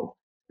 internal,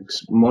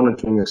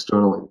 monitoring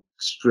external,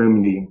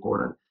 extremely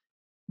important.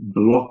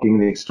 Blocking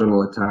the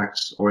external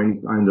attacks or any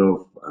kind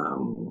of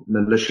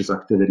malicious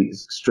activity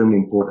is extremely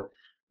important.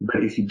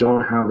 But if you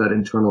don't have that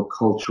internal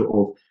culture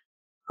of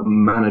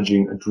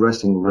managing,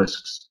 addressing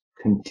risks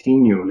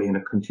continually in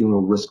a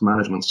continual risk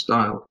management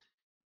style,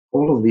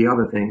 all of the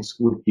other things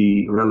would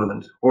be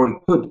irrelevant, or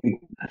it could be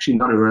actually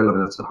not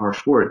irrelevant. That's a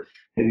harsh word.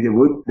 They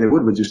would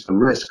reduce the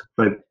risk,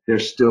 but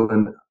there's still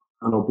an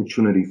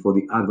opportunity for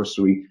the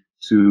adversary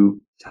to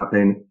tap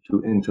in,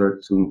 to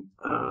enter, to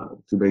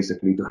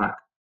basically to hack.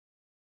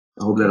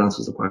 I hope that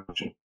answers the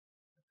question.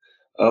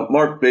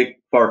 Mark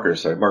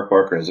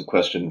Barker has a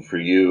question for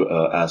you,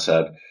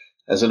 Assad.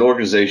 As an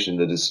organization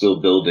that is still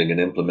building and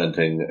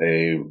implementing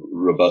a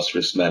robust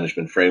risk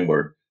management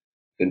framework,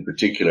 in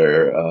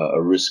particular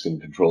a risk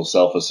and control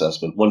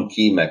self-assessment, one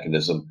key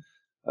mechanism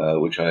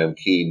which I am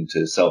keen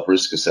to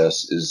self-risk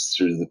assess is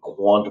through the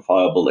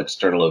quantifiable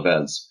external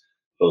events,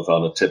 both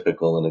on a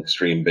typical and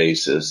extreme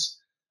basis.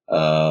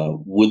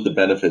 Would the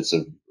benefits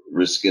of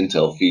risk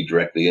intel feed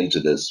directly into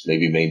this,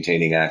 maybe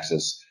maintaining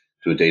access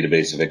to a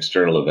database of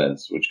external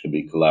events which can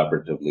be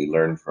collaboratively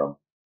learned from?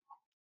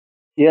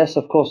 Yes,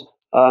 of course.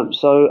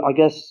 So I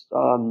guess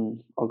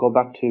I'll go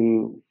back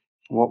to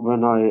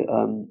when I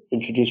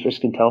introduced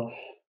Risk Intel.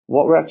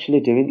 What we're actually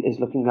doing is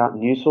looking at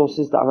news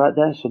sources that are out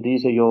there. So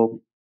these are your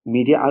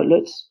media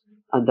outlets,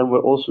 and then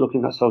we're also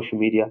looking at social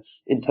media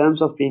in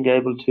terms of being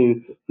able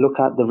to look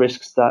at the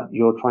risks that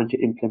you're trying to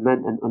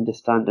implement and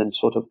understand and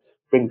sort of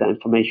bring that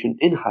information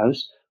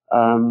in-house.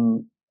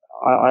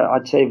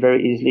 I'd say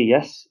very easily,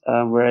 yes,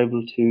 we're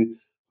able to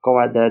go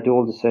out there, do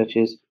all the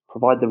searches,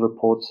 provide the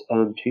reports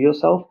to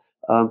yourself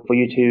for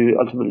you to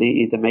ultimately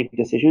either make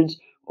decisions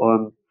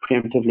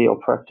preemptively or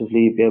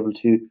proactively be able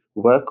to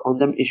work on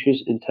them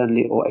issues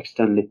internally or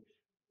externally.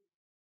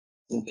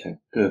 Okay,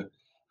 good.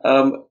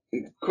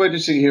 Quite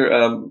interesting here.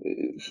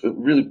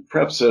 Really,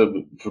 perhaps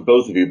for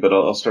both of you, but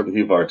I'll start with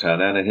you,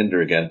 Vartan. Anna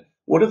Hinder again.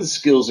 What are the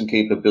skills and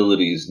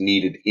capabilities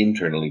needed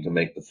internally to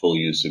make the full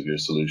use of your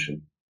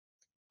solution?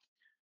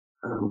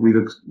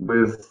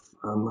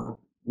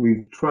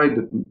 We've tried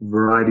a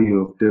variety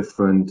of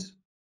different,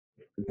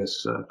 I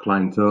guess,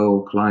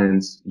 clientele,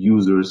 clients,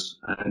 users,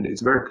 and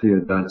it's very clear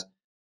that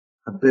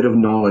a bit of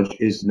knowledge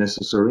is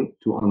necessary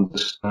to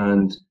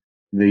understand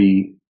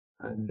the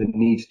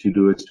need to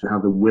do it, to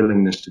have the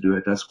willingness to do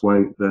it. That's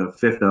why the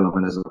fifth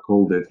element, as I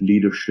called it,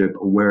 leadership,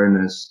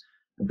 awareness,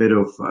 a bit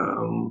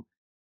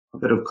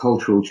of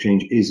cultural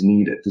change is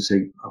needed to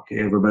say, okay,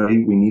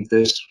 everybody, we need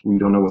this. We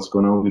don't know what's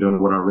going on. We don't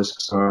know what our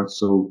risks are,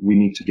 so we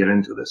need to get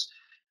into this.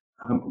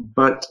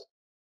 But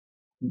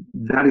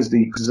that is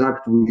the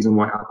exact reason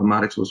why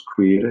Appomattox was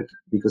created,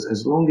 because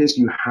as long as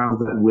you have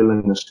that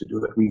willingness to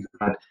do it, we've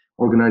had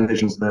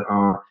organizations that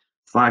are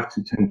 5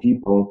 to 10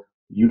 people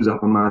use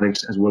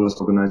Appomattox, as well as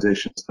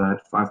organizations that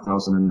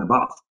 5,000 and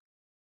above.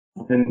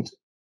 And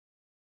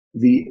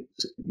the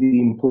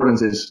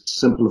importance is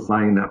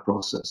simplifying that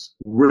process.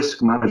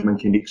 Risk management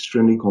can be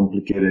extremely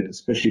complicated,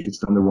 especially if it's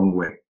done the wrong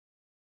way.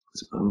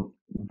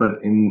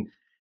 But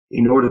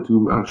in order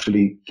to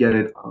actually get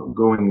it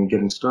going and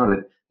getting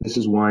started, this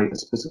is why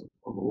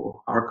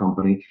our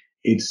company,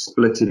 it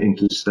splits it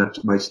into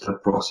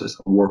step-by-step process,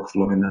 a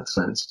workflow in that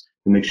sense,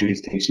 to make sure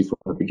it takes you from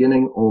the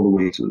beginning all the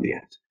way to the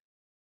end.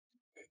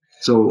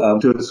 So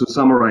to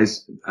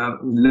summarize,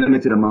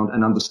 limited amount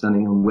and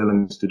understanding and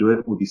willingness to do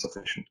it would be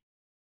sufficient.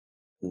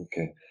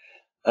 Okay.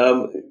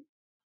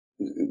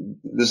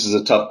 This is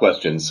a tough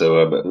question,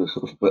 so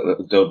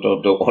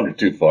don't wander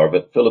too far.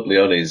 But Philip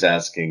Leone is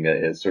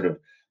asking, sort of,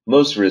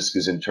 most risk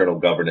is internal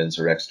governance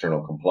or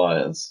external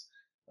compliance,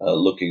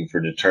 looking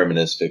for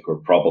deterministic or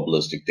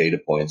probabilistic data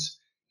points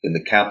in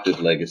the captive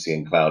legacy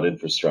and cloud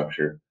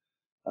infrastructure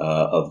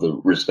of the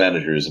risk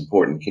manager is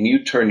important. Can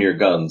you turn your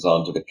guns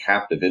onto the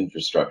captive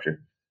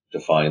infrastructure to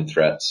find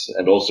threats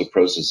and also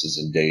processes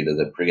and data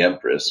that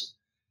preempt risk,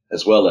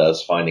 as well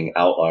as finding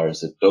outliers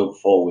that don't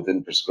fall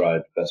within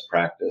prescribed best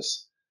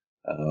practice?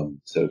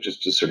 So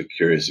just sort of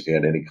curious if you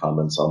had any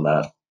comments on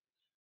that.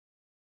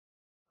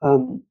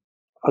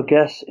 I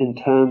guess in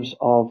terms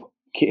of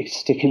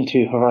sticking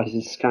to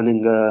horizon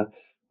scanning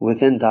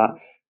within that,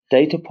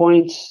 data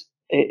points,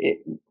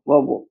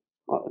 well,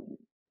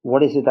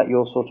 what is it that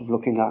you're sort of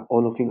looking at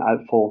or looking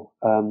out for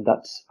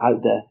that's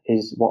out there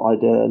is what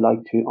I'd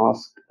like to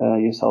ask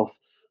yourself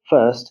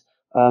first.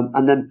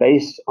 And then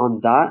based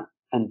on that,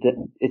 and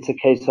it's a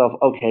case of,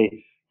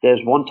 okay, there's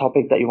one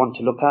topic that you want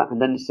to look at,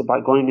 and then it's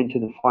about going into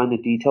the finer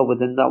detail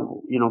within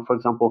that. For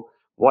example,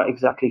 what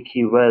exactly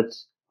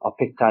keywords are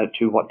picked out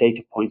to what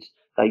data points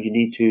that you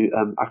need to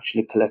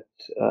actually collect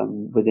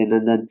within.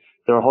 And then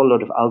there are a whole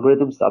lot of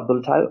algorithms that are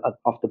built out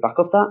off the back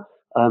of that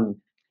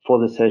for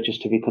the searches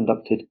to be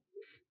conducted.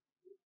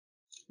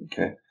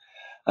 Okay.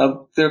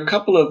 There are a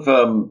couple of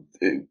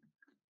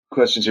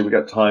questions here we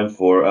got time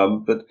for,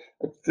 but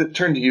I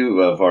turn to you,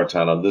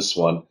 Vartan, on this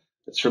one.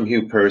 It's from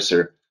Hugh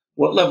Purser.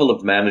 What level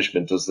of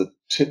management does the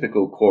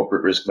typical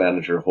corporate risk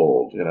manager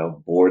hold?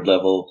 Board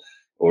level,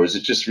 or is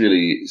it just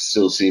really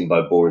still seen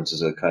by boards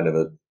as a kind of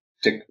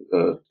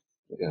a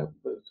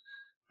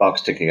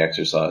box ticking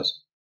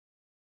exercise?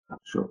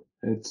 Sure.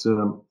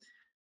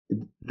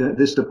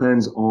 This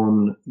depends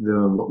on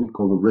what we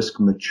call the risk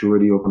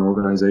maturity of an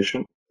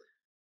organization.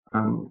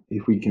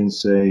 If we can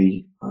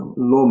say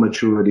low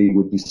maturity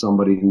would be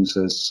somebody who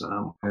says,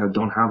 I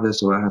don't have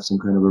this, or I have some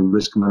kind of a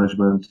risk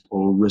management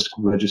or risk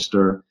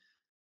register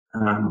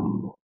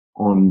on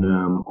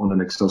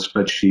an Excel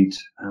spreadsheet.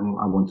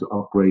 I want to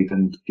upgrade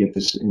and get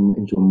this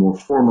into a more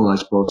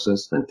formalized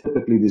process. Then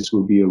typically this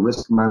will be a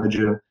risk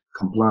manager,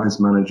 compliance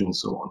manager, and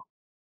so on.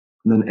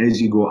 And then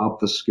as you go up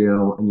the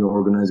scale and your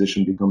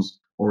organization becomes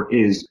or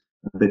is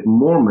a bit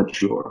more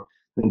mature,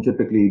 then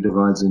typically it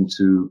divides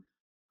into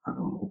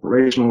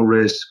operational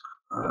risk,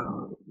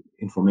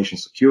 information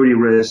security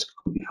risk,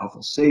 could be health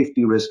and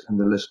safety risk, and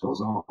the list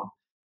goes on.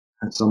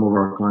 And some of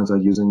our clients are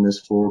using this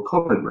for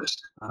COVID risk,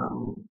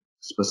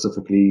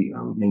 specifically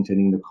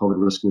maintaining the COVID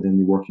risk within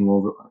the working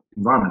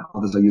environment.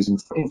 Others are using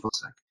for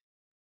InfoSec.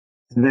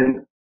 And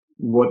then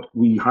what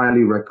we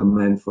highly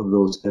recommend for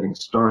those getting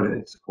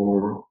started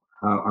or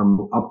are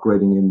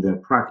upgrading in their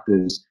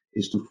practice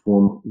is to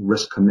form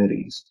risk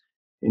committees,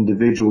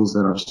 individuals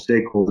that are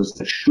stakeholders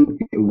that should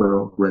be aware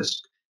of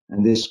risk.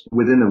 And this,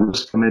 within the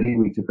risk committee,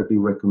 we typically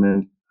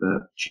recommend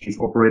the chief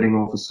operating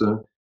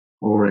officer,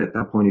 or at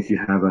that point, if you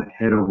have a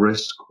head of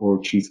risk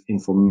or chief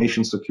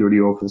information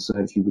security officer,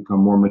 if you become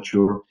more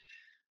mature.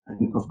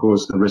 And of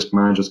course, the risk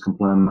managers,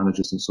 compliance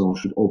managers, and so on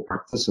should all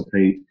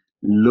participate,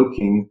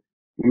 looking,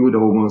 we would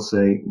almost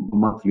say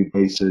monthly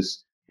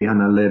basis, the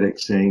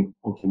analytics saying,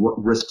 okay,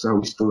 what risks are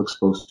we still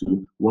exposed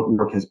to? What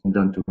work has been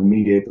done to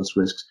remediate those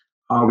risks?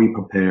 Are we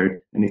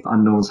prepared? And if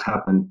unknowns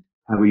happen,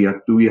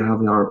 do we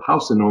have our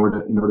house in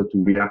order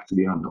to react to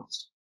the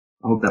unknowns?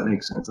 I hope that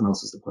makes sense and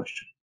answers the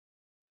question.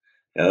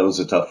 Yeah, that was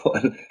a tough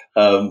one.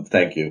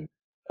 Thank you.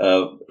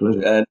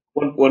 Pleasure. And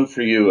one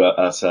for you,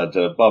 Assad.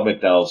 Bob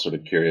McDowell, sort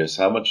of curious.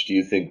 How much do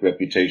you think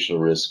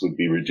reputational risk would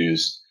be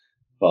reduced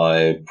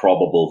by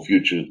probable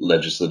future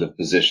legislative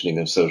positioning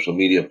of social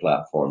media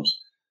platforms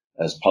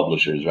as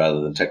publishers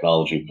rather than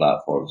technology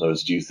platforms? Or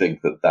do you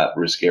think that that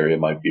risk area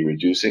might be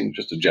reducing?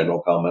 Just a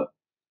general comment.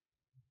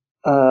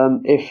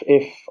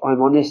 If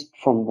I'm honest,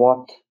 from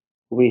what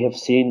we have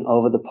seen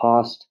over the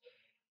past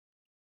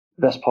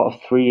best part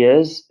of 3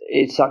 years,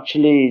 it's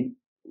actually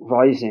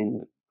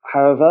rising.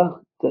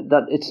 However,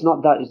 that it's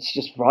not that it's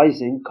just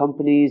rising.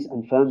 Companies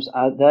and firms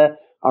out there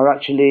are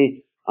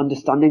actually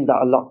understanding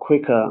that a lot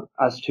quicker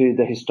as to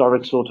the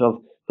historic sort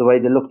of the way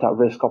they looked at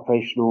risk,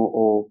 operational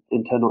or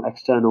internal,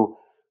 external.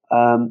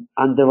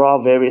 And there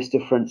are various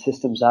different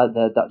systems out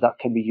there that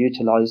can be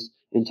utilized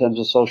in terms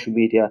of social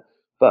media.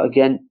 But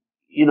again,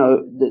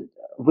 the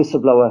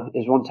whistleblower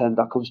is one term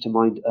that comes to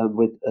mind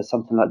with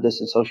something like this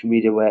in social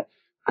media, where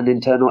an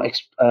internal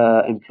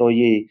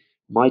employee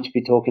might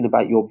be talking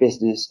about your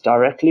business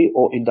directly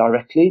or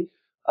indirectly.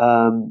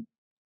 And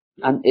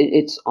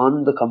it's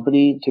on the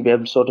company to be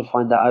able to sort of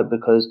find that out,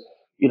 because,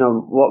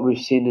 what we've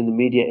seen in the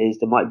media is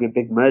there might be a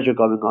big merger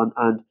going on,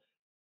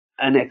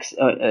 and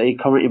a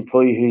current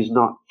employee who's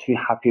not too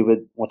happy with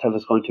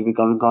whatever's going to be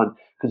going on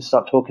can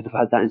start talking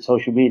about that in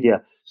social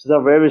media. So there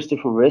are various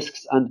different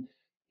risks, and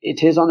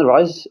it is on the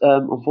rise,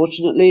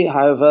 unfortunately.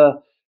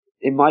 However,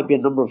 it might be a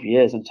number of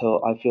years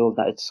until I feel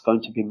that it's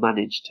going to be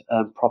managed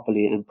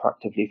properly and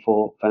proactively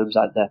for firms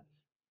out there.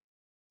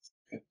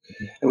 And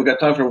we've got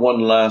time for one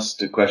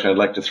last question. I'd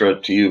like to throw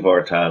it to you,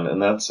 Vartan, and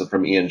that's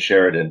from Ian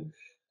Sheridan.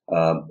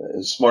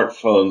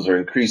 Smartphones are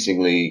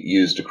increasingly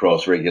used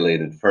across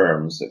regulated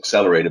firms,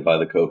 accelerated by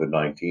the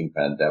COVID-19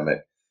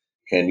 pandemic.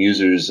 Can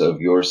users of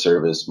your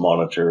service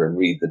monitor and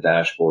read the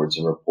dashboards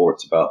and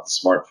reports about the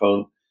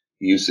smartphone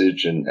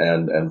usage and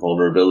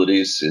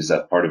vulnerabilities? Is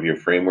that part of your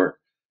framework?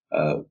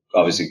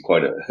 Obviously,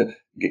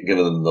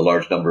 given the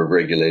large number of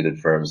regulated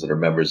firms that are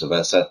members of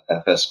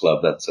FS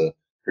Club, that's a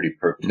pretty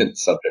pertinent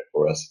subject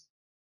for us.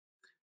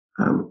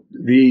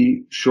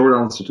 The short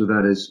answer to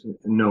that is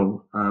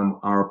no.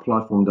 Our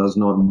platform does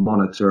not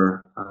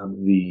monitor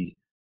the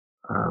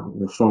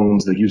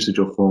phones, the usage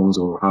of phones,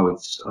 or how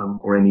it's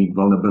or any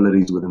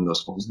vulnerabilities within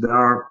those phones. There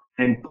are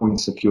endpoint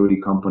security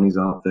companies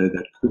out there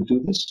that could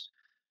do this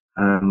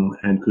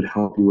and could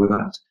help you with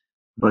that.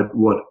 But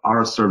what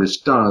our service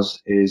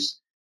does is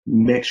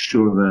make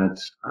sure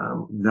that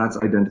that's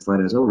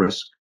identified as a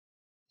risk.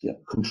 Yeah.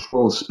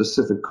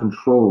 Specific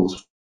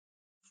controls,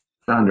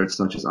 standards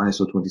such as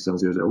ISO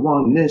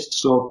 27001, NIST,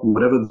 SOC,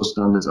 whatever those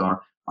standards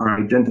are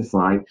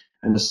identified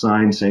and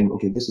assigned, saying,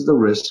 okay, this is the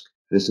risk,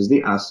 this is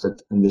the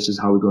asset, and this is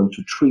how we're going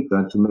to treat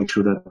that to make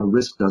sure that the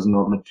risk does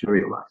not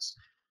materialize.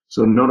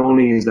 So not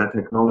only is that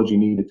technology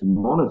needed to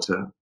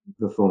monitor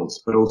the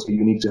phones, but also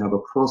you need to have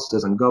a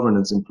process and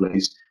governance in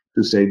place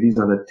to say these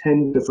are the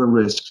 10 different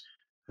risks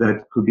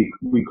that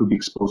we could be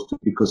exposed to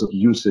because of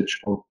usage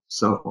of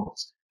cell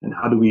phones, and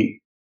how do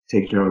we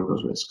take care of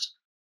those risks.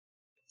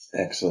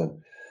 Excellent.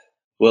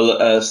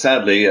 Well,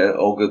 sadly,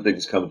 all good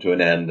things come to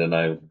an end, and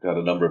I've got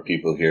a number of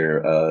people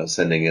here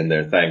sending in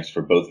their thanks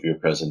for both of your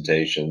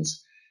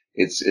presentations.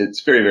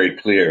 It's very, very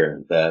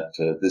clear that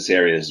this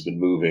area has been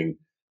moving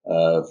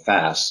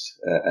fast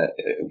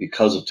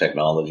because of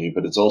technology,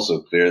 but it's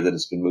also clear that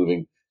it's been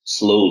moving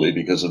slowly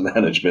because of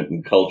management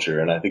and culture.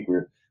 And I think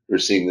we're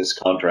seeing this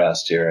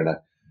contrast here. And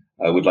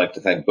I would like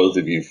to thank both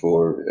of you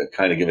for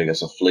kind of giving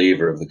us a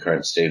flavor of the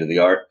current state of the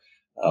art.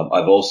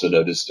 I've also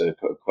noticed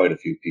quite a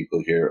few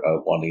people here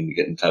wanting to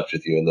get in touch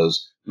with you, and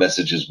those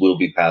messages will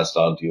be passed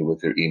on to you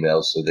with their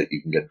emails so that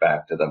you can get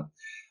back to them.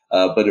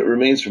 But it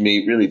remains for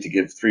me really to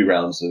give 3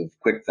 rounds of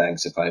quick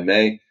thanks, if I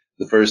may.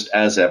 The first,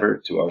 as ever,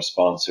 to our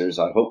sponsors.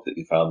 I hope that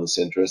you found this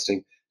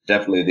interesting.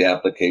 Definitely the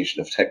application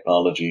of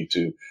technology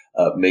to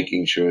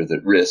making sure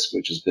that risk,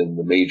 which has been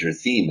the major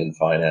theme in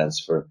finance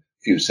for a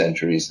few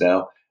centuries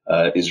now,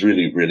 is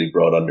really, really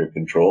brought under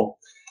control.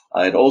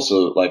 I'd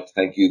also like to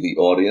thank you, the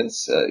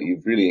audience.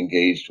 You've really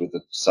engaged with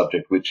the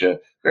subject, which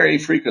very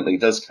frequently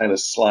does kind of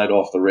slide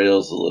off the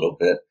rails a little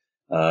bit.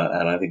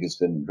 And I think it's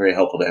been very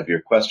helpful to have your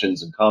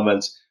questions and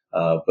comments,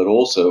 but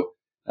also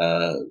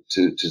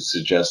to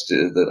suggest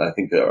that I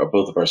think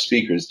both of our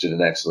speakers did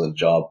an excellent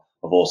job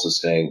of also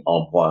staying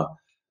en point.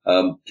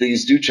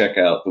 Please do check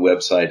out the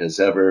website as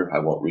ever. I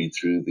won't read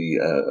through the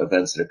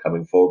events that are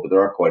coming forward, but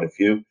there are quite a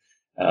few.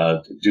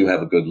 Do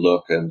have a good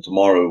look. And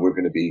tomorrow we're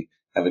going to be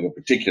having a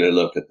particular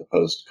look at the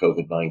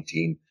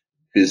post-COVID-19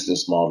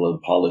 business model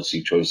and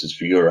policy choices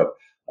for Europe.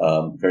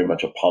 Very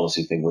much a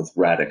policy thing with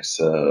Radix,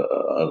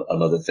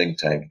 another think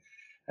tank.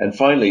 And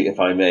finally, if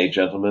I may,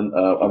 gentlemen,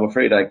 I'm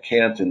afraid I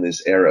can't, in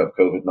this era of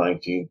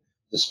COVID-19,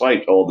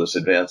 despite all this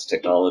advanced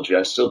technology,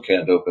 I still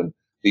can't open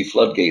the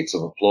floodgates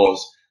of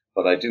applause,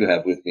 but I do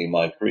have with me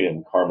my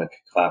Korean karmic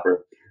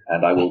clapper,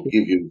 and I will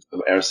give you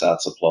some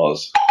ersatz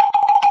applause.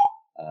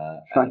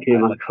 Thank you,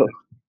 Michael.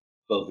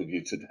 Both of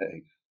you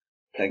today.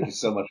 Thank you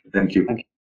so much. Thank you. Thank you.